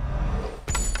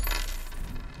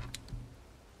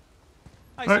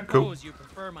 I Alright, suppose cool. you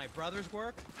prefer my brother's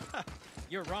work?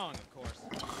 You're wrong, of course.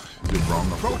 You're wrong,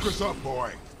 of course. Focus up,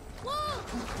 boy.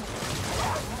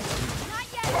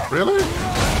 Really?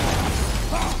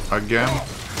 Again?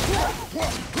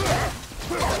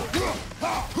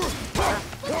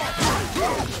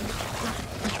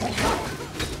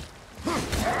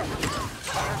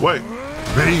 Wait.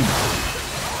 Beam.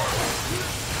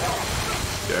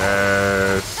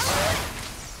 Yes.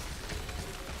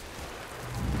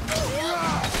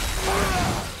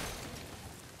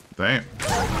 Damn.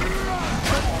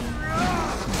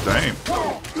 Damn.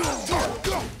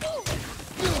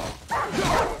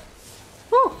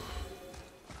 Woo.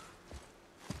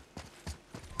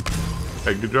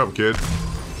 Hey, good job, kid.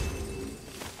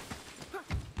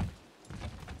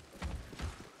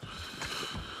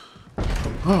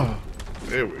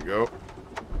 There we go.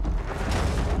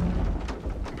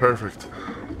 Perfect.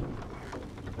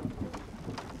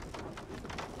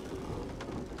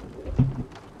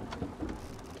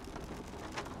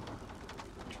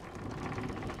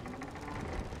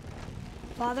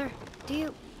 Father, do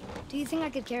you think I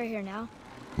could carry her now?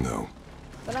 No.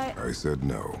 But I said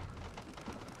no.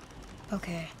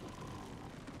 Okay.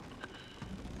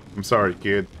 I'm sorry,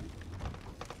 kid.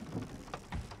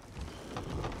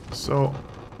 So,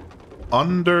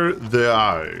 under the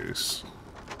eyes.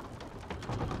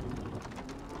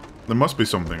 There must be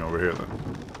something over here then.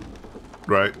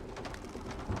 Right?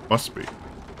 Must be.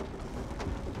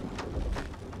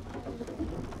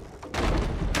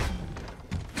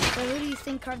 So who do you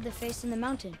think carved the face in the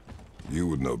mountain? You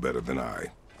would know better than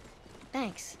I.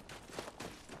 Thanks.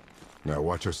 Now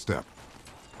watch your step.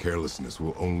 Carelessness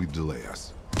will only delay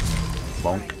us.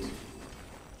 Bonk.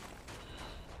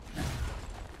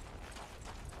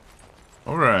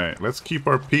 Alright, let's keep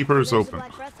our peepers There's the open.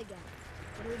 Black Breath again.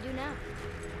 What do we do now?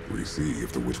 We see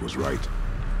if the witch was right.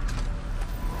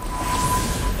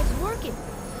 It's working.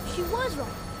 She was right.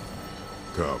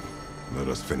 Come, let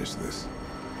us finish this.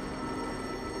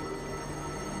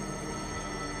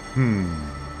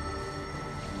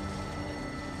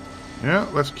 Yeah,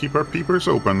 let's keep our peepers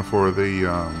open for the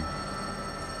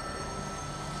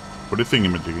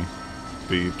thingamajiggy.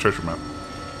 The treasure map.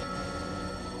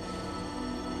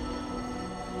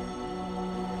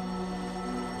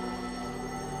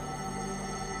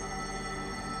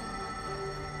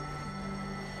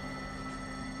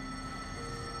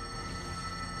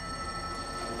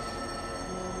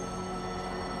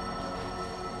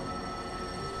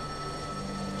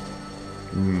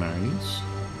 Nice.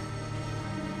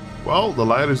 Well, the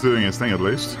light is doing its thing at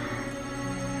least.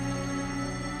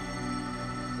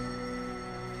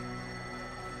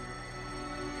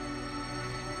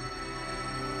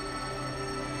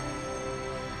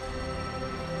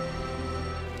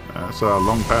 That's a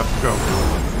long path to go.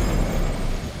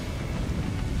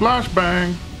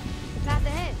 Flashbang! The path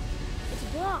ahead. It's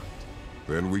blocked.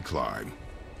 Then we climb.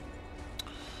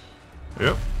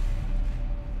 Yep.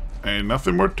 Ain't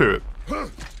nothing more to it.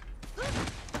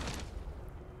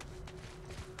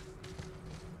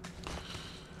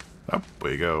 Up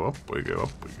we go, up we go,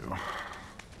 up we go.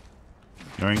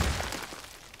 Yoink.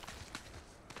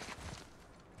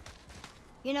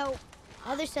 You know,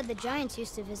 others said the giants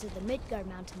used to visit the Midgard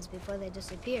Mountains before they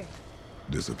disappeared.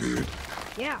 Disappeared.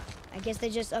 Yeah, I guess they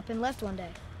just up and left one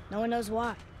day. No one knows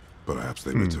why. Perhaps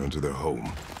they returned to their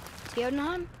home.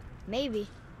 Jotunheim? Maybe.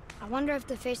 I wonder if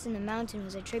the face in the mountain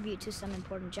was a tribute to some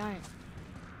important giant.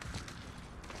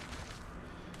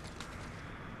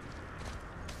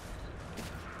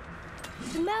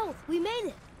 The mouth! We made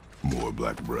it! More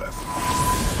black breath.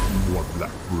 More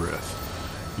black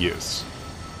breath. Yes.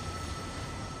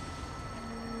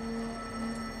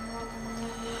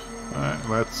 Alright,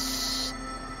 let's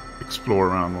explore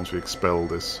around once we expel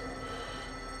this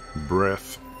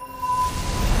breath.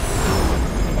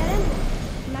 That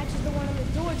emblem matches the one on the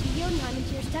door to Jotunheim and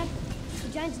Tyr's temple. The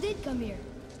giants did come here.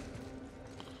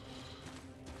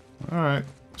 Alright,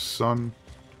 son.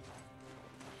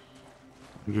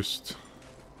 I'm just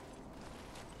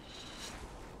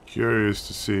curious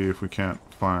to see if we can't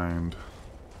find...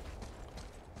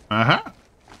 Uh-huh!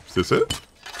 Is this it?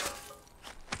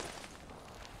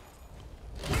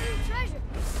 Treasure!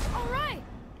 All right!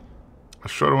 A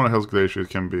shot of one of Hell's glaciers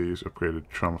can be used to upgrade the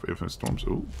charm of infinite storms.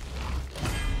 Ooh.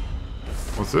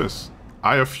 What's this?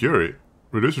 Eye of Fury.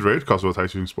 Reduces rage cost of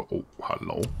attacks using spot. Oh,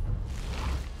 hello.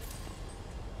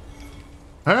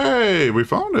 Hey, we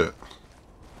found it.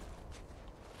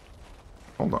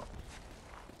 Hold on.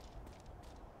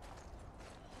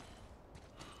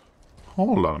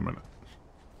 Hold on a minute.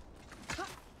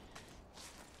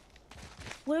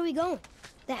 Where are we going?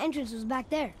 The entrance was back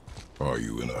there. Are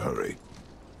you in a hurry?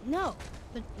 No,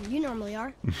 but you normally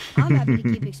are. I'm happy to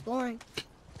keep exploring.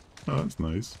 Oh, that's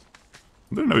nice.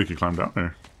 I didn't know you could climb down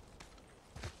there.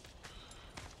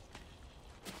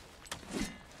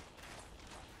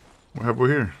 What have we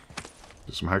here?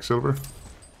 Just some hack silver?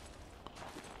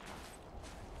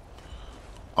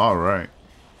 Alright.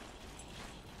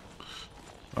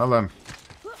 Well then.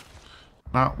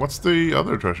 Now, what's the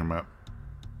other treasure map?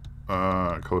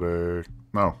 Codex.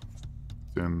 No.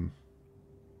 It's in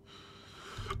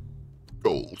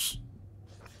goals.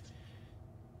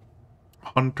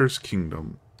 Hunter's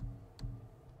Kingdom.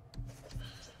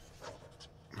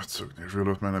 Let's look. There's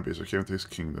rule of mana base. I came to his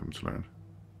kingdom to learn.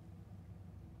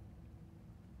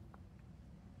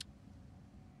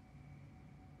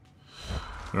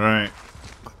 Right.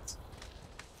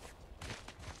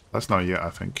 That's not yet, I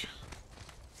think.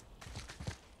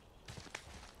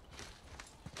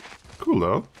 Cool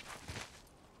though.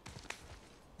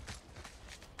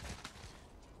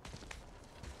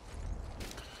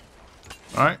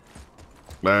 Alright.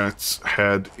 Let's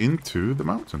head into the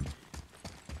mountain.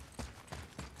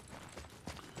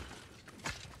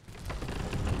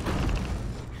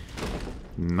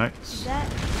 Nice. Is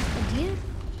that a deer?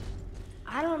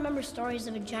 I don't remember stories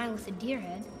of a giant with a deer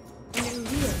head. And they're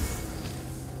real.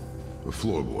 The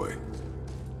floor boy.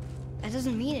 That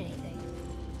doesn't mean anything.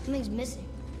 Something's missing.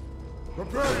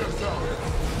 Prepare yourself.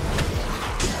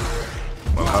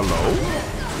 Well, hello.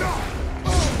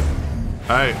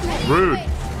 Hey, rude.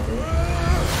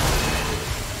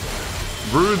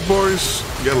 Rude boys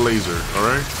get a laser,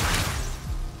 alright?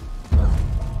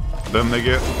 Then they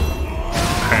get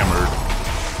hammered.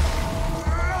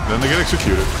 Then they get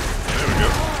executed. There we go.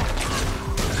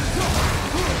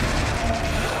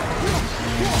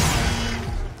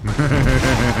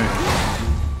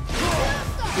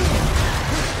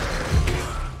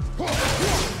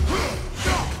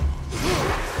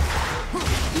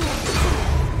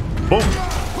 Boom!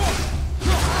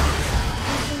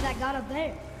 Something that got up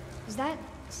there. Is that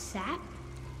sap?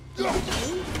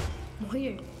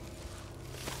 Weird.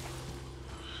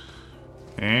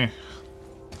 Eh.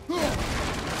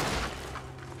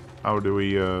 How do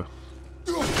we,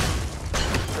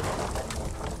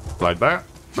 like that,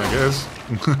 I guess.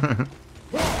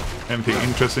 Anything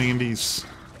interesting in these?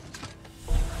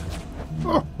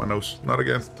 Oh, my nose. Not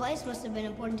again. This place must have been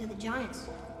important to the Giants.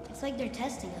 It's like they're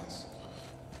testing us.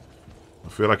 I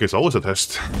feel like it's always a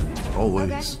test. Always.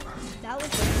 Okay, that was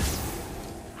good.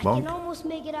 I Bonk. can almost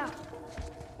make it out.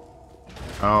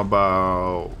 How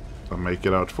about I make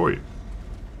it out for you?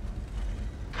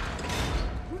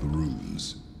 The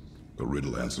runes. A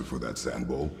riddle answer for that sand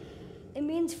bowl. It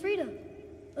means freedom.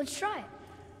 Let's try it.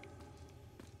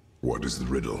 What is the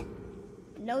riddle?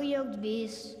 No yoked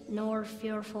beast, nor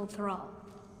fearful thrall,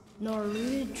 nor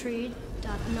rooted tree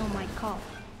doth know my call.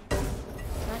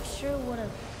 Not sure what a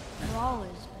thrall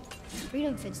is, but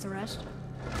freedom fits the rest.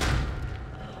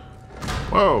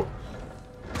 Whoa!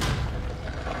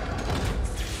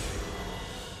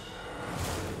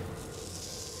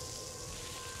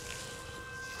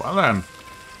 Well then.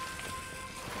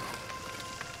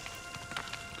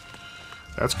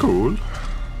 That's cool.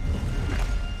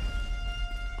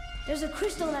 There's a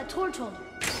crystal in that torch holder.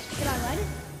 Should I light it?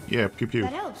 Yeah, pew pew.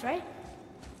 That helps, right?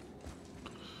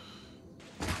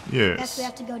 Yes. Guess we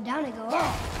have to go down and go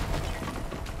up.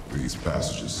 These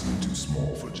passages seem too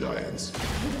small for giants.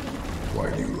 Why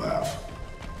do you laugh?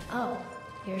 Oh,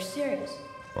 you're serious.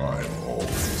 I'm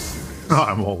always serious.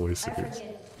 I'm always I serious.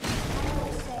 forget. I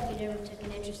always said you never took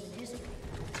an interest in history.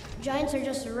 Giants are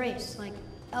just a race, like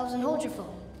elves and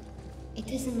Holgerfolk. It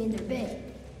doesn't mean they're big.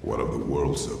 What of the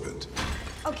world serpent?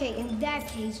 Okay, in that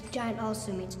case, giant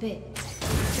also means big.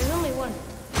 There's only one.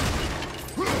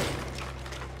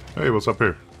 Hey, what's up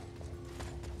here?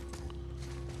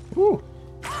 Ooh.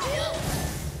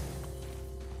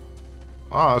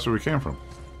 Ah, that's where we came from.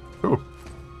 Cool.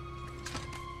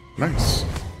 Nice.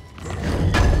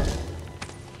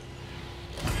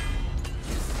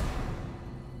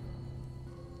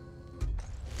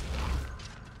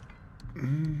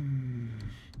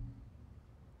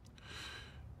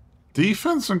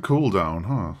 Defense and cooldown,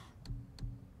 huh?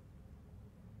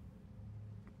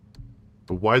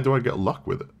 But why do I get luck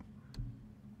with it?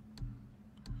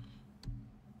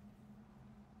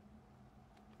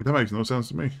 That makes no sense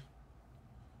to me.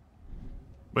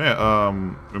 But yeah,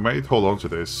 we might hold on to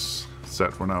this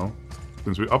set for now,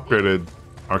 since we upgraded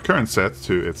our current set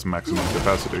to its maximum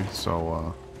capacity,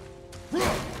 so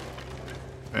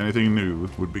anything new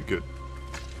would be good.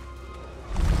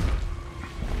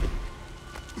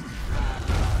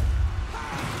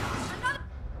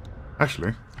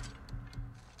 Actually,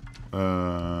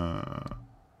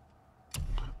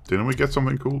 didn't we get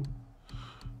something cool?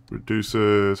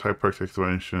 Reduces hyperactive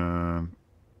activation.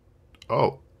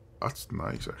 Oh, that's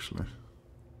nice actually.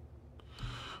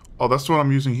 Oh, that's what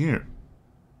I'm using here.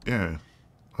 Yeah.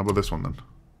 How about this one then?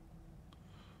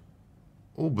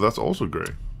 Oh, but that's also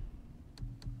great.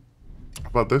 How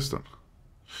about this then?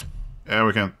 Yeah,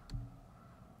 we can.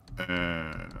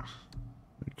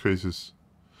 Increases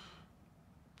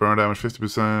burn damage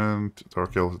 50%,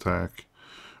 dark elf attack.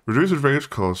 Reduces rage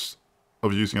cost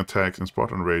of using attacks in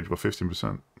spot and rage by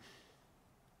 15%.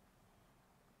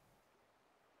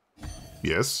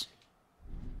 Yes.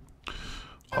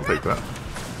 I'll take that.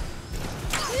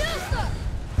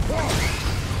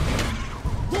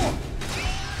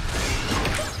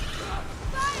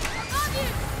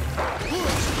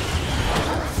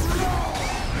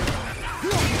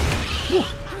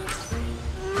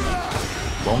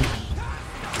 Bonk.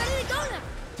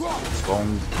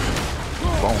 Bonk.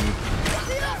 Bonk.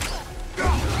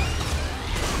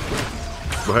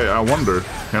 But hey, I wonder,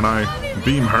 can I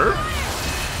beam her?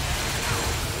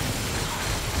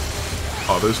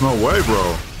 Oh, there's no way,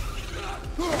 bro.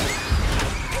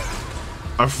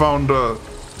 I found a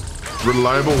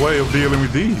reliable way of dealing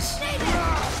with these.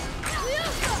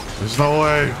 There's no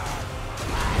way.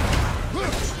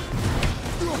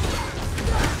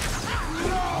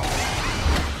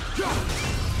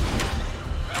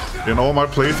 In all my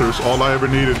playthroughs, all I ever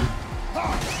needed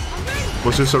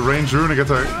was just a ranged runic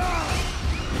attack.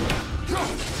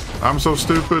 I'm so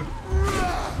stupid.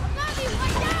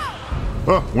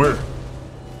 Oh, where?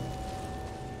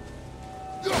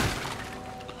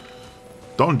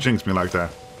 Don't jinx me like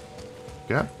that.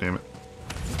 God damn it.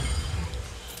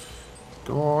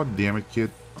 God damn it,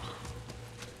 kid.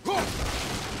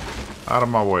 Out of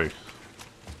my way.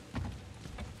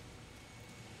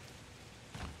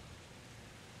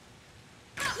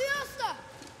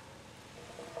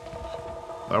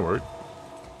 That worked.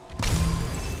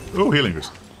 Oh, healing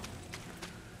crystal.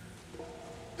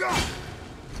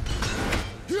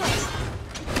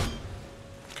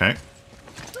 Okay.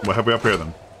 What have we up here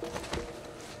then?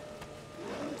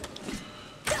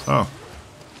 Oh.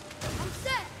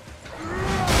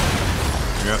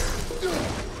 Yeah.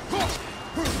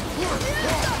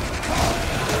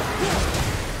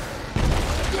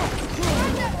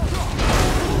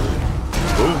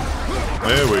 Boom.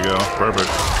 There we go. Perfect.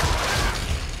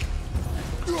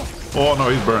 Oh no,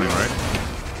 he's burning, right?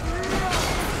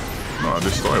 No,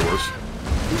 this thought it was.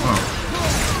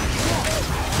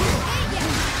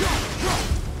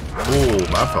 Oh,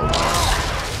 that felt nice.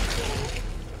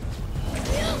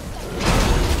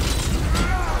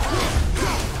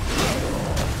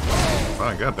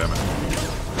 Oh, God damn it.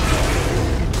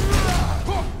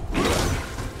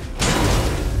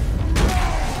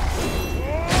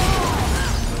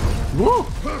 Woo!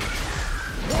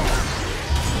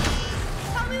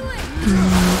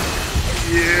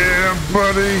 Yeah,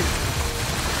 buddy.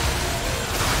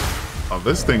 Oh,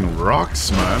 this thing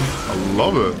rocks, man. I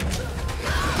love it.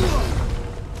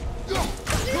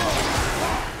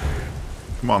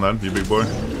 Come on, then, you big boy.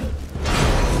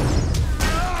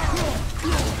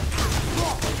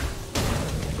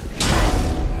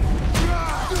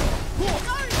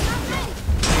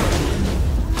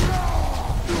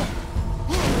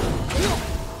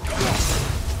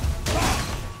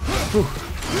 Whew.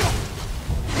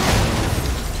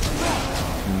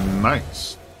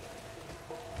 Nice.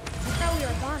 I thought we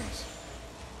were boners.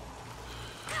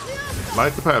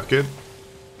 Light the path, kid.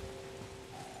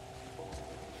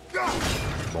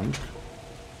 Bonk.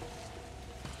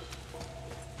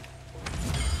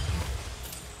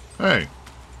 Hey.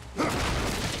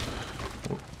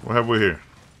 What have we here?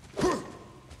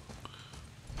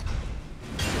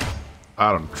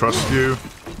 I don't trust you.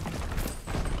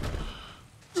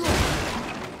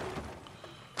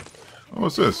 Oh,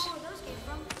 what's this?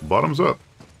 Bottoms up.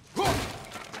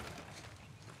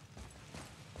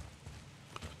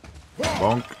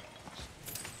 Bonk.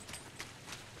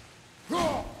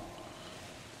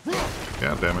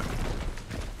 God damn it.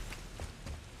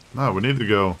 No, we need to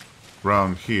go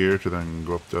around here to then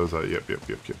go up those. Yep.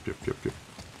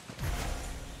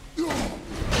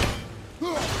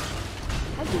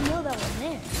 How'd you know that was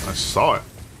there? I saw it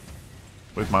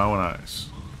with my own eyes.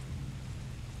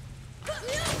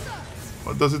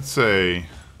 What does it say?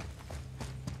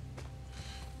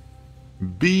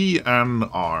 B and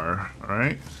R,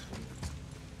 right?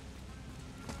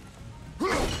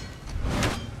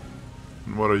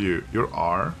 And what are you? You're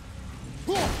R.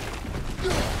 Well,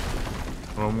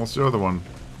 what's the other one?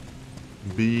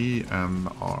 B and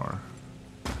R.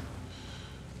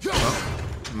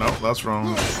 Oh, no, that's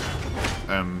wrong.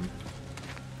 And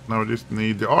now we just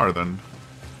need the R then.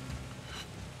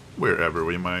 Wherever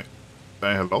we might.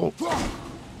 Say hello.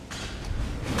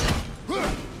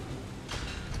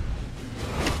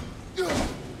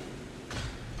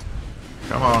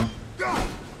 Come on.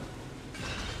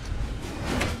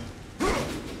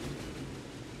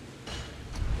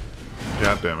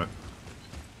 God damn it.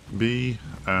 B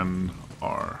and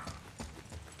R.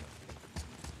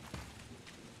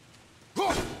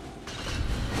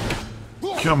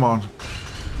 Come on.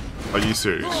 Are you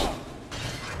serious?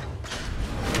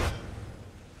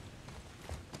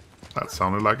 That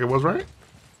sounded like it was right.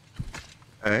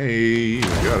 Hey,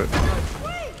 I got it.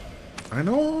 I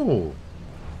know.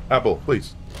 Apple,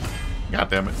 please. God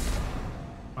damn it.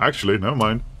 Actually, never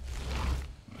mind.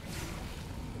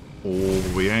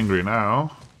 Oh, we angry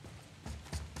now.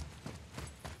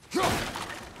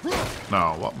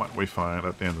 Now, what might we find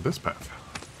at the end of this path?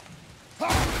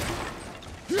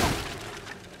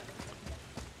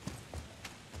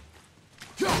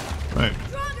 Hey.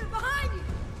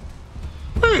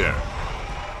 Here.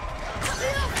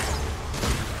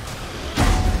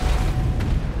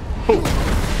 Oh.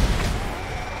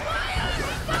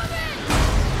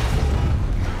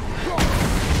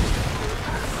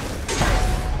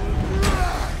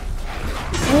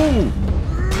 Ooh.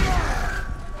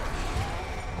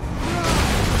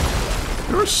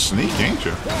 You're a sneak, ain't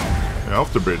you? Yeah,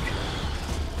 off the bridge.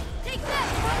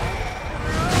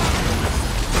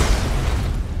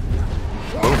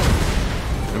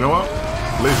 know what?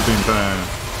 Laser beam time.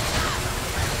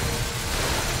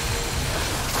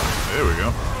 There we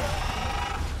go.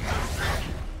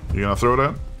 You gonna throw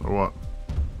that? Or what?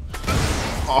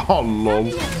 Oh, lol.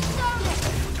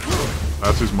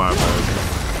 That's just my bad.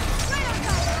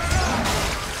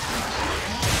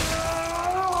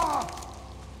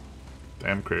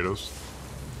 Damn Kratos.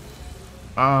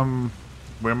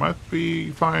 Where might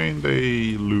we find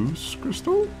a loose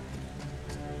crystal?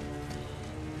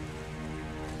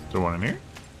 Is there one in here?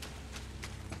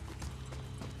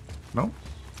 No?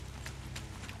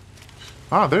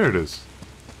 Ah, there it is.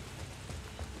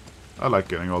 I like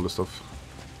getting all this stuff.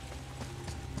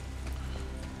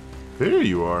 There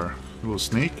you are, little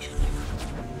sneak.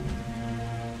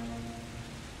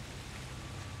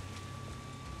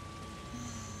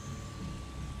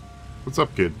 What's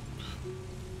up, kid?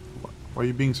 Why are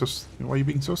you being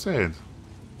so sad?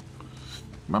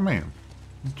 My man,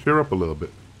 cheer up a little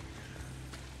bit.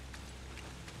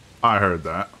 I heard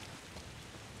that.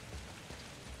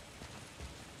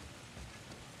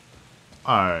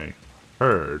 I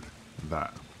heard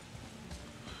that.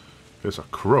 There's a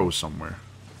crow somewhere.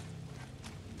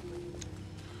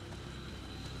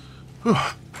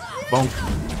 Bonk.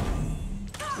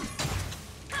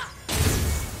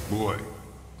 Boy.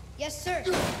 Yes, sir.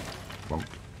 Bonk.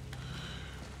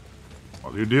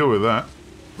 While you deal with that,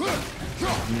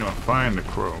 I'm gonna find the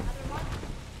crow.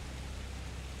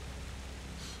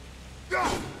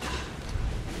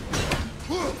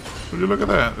 Would you look at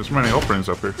that? There's many openings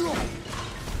up here.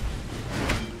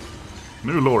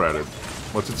 New lore added.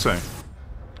 What's it say?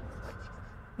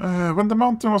 When the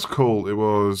mountain was cold, it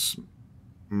was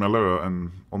Malua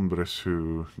and Ombres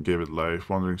who gave it life,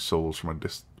 wandering souls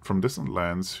from distant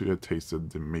lands who had tasted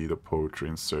the mead of poetry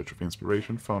in search of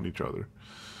inspiration found each other.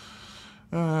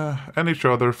 And each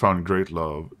other found great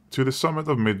love. To the summit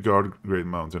of Midgard Great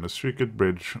Mountain, a secret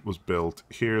bridge was built.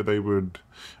 Here they would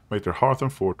make their hearth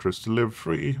and fortress to live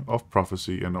free of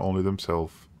prophecy and only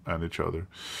themselves and each other.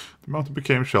 The mountain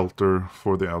became shelter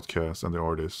for the outcast and the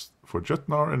artist, for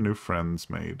Jetnar and new friends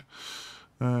made.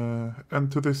 And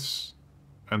to this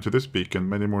beacon,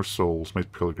 many more souls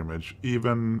made pilgrimage,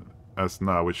 even as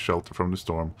now it's shelter from the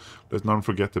storm. Let none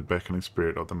forget the beckoning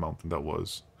spirit of the mountain that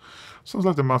was. Sounds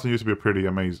like the mountain used to be a pretty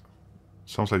amazing.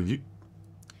 Sounds like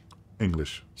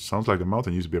English. Sounds like the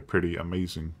mountain used to be a pretty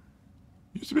amazing.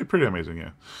 Used to be pretty amazing,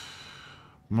 yeah.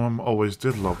 Mom always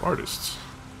did love artists.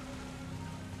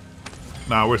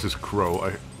 Now, where's this crow?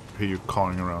 I hear you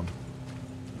calling around.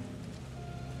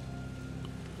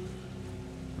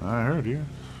 I heard you.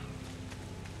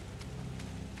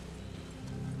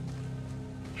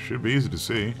 Should be easy to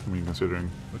see. I mean,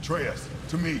 considering. Atreus,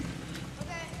 to me.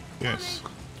 Yes,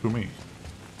 to me.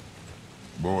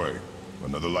 Boy,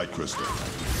 another light crystal.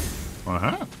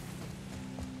 Uh-huh.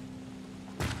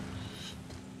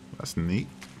 That's neat.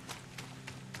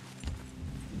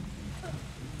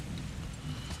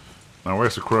 Now,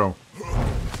 where's the crow?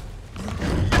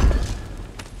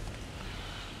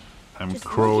 I'm Just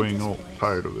crowing look all at this place.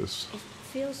 tired of this. It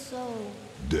feels so...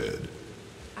 Dead.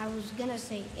 I was gonna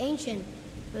say ancient,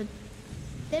 but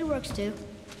that works too.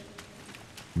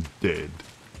 Dead.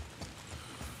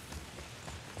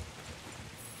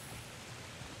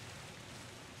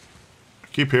 I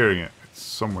keep hearing it. It's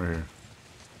somewhere here.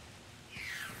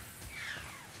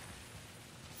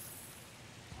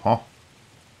 Huh?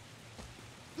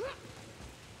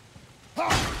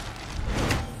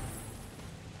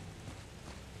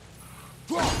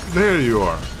 There you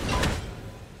are.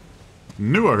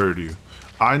 Knew I heard you.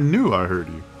 I knew I heard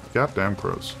you. Goddamn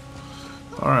crows.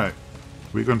 Alright.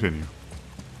 We continue.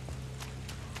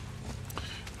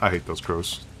 I hate those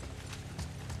crows.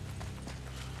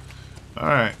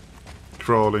 Alright.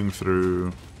 Crawling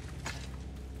through.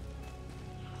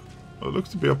 Well, it looks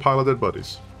to be a pile of dead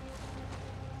bodies.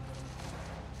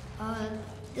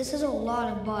 This is a lot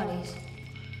of bodies.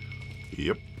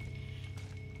 Yep.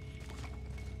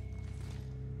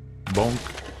 Bonk.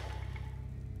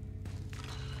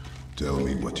 Tell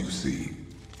me what you see.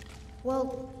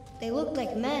 Well, they look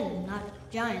like men, not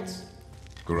giants.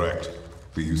 Correct.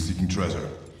 For you seeking treasure.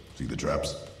 See the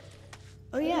traps?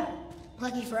 Oh yeah.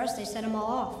 Lucky for us, they set them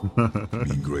all off.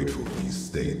 Be grateful these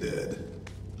stay dead.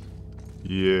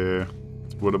 Yeah.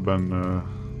 Would have been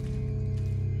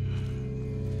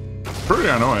pretty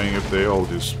annoying if they all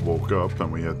just woke up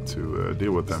and we had to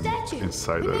deal with them Statue.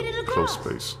 inside We made a it closed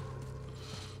across. space.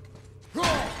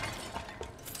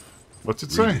 What's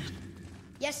it say?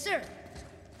 Yes, sir.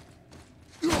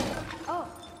 Oh,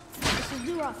 this is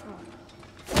Durothron,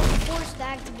 forest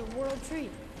act of the World Tree.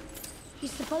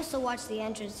 He's supposed to watch the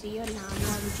entrance to Jotunheim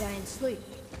while the giants sleep.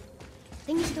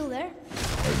 Think he's still there?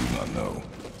 I do not know.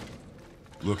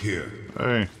 Look here.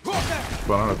 Hey,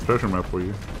 found out a treasure map for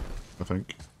you, I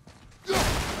think.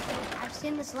 I've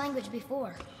seen this language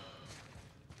before.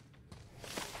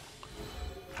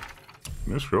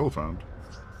 New scroll found.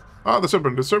 Ah, the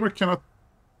serpent. The serpent cannot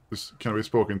be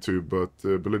spoken to, but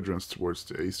belligerence towards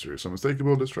the Aesir is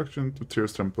unmistakable. Destruction to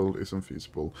Tyr's temple is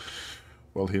unfeasible.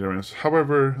 While he learns,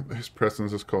 however, his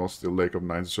presence has caused the Lake of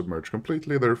Nine to submerge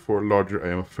completely. Therefore, larger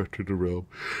aim affected the realm.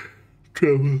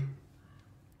 Travel.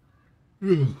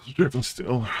 Driven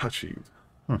still achieved.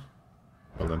 Huh.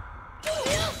 Well then.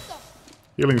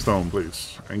 Healing stone,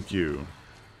 please. Thank you.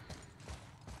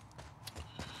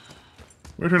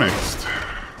 Where's your next?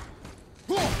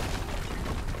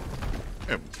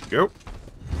 There we go.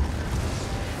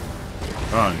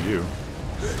 On you.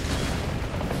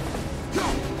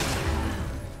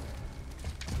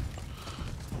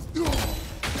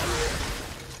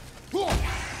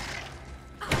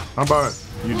 How about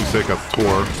you just take a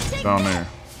tour down there?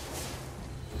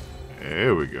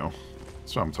 There we go.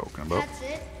 That's what I'm talking about. That's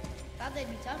it. Thought they'd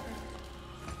be tougher.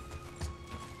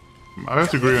 I have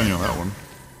to agree on you on that one.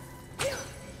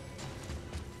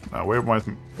 Now, where might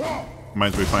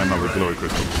we find another glowy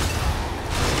crystal?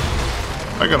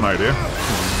 I got an idea.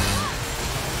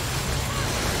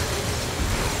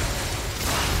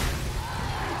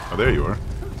 Oh, there you are.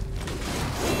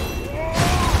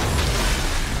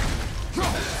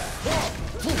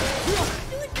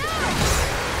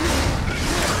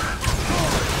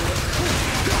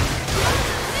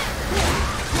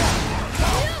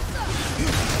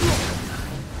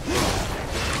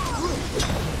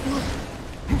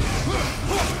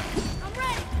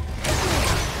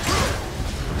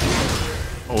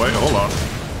 Oh wait, hold on.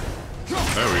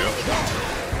 There we go.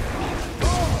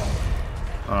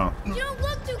 Oh. You don't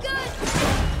look too good.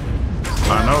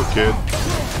 I know, kid.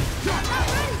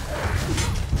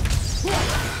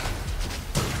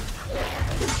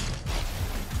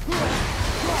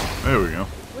 There we go.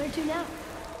 Where to now?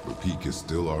 The peak is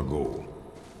still our goal.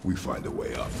 We find a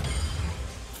way up.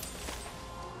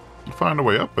 You find a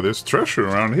way up, but there's treasure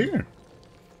around here.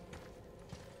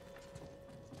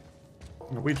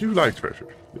 We do like treasure.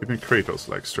 Even Kratos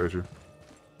likes treasure.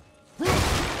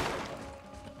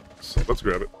 So let's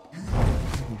grab it.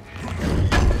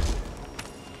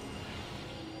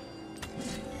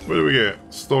 What do we get?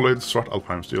 Stolid Svart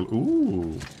Alfheim steel.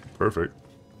 Ooh, perfect.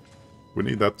 We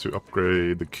need that to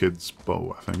upgrade the kid's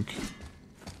bow, I think.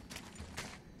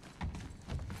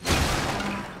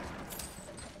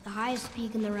 The highest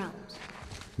peak in the realms.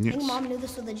 Yes. Think Mom knew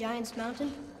this was the Giant's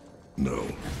Mountain? No,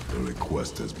 the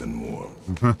request has been more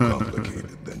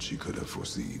complicated than she could have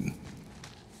foreseen.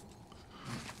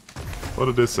 What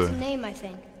did this say? It's a name, I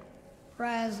think.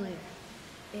 Razlir.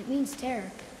 It means terror.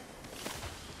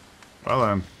 Well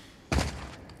then.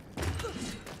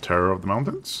 Terror of the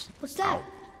Mountains? What's that?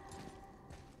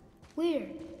 Weird.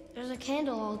 There's a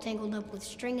candle all tangled up with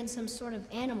string and some sort of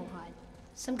animal hide.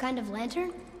 Some kind of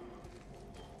lantern?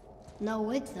 No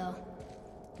wick, though.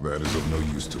 That is of no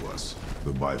use to us.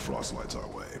 The Bifrost lights our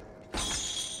way.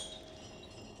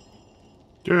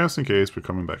 Just in case we're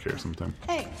coming back here sometime.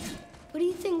 Hey, what do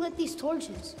you think lit these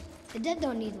torches? The dead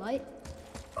don't need light.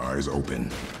 Eyes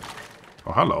open.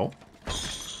 Oh, hello.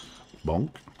 Bonk.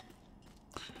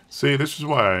 See, this is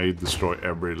why I destroy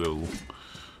every little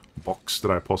box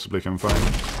that I possibly can find.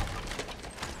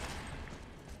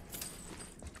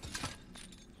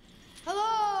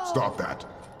 Hello! Stop that.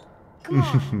 Come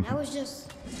on, that was just...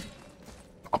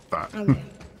 Stop that. Okay.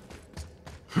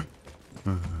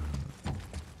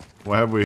 What have we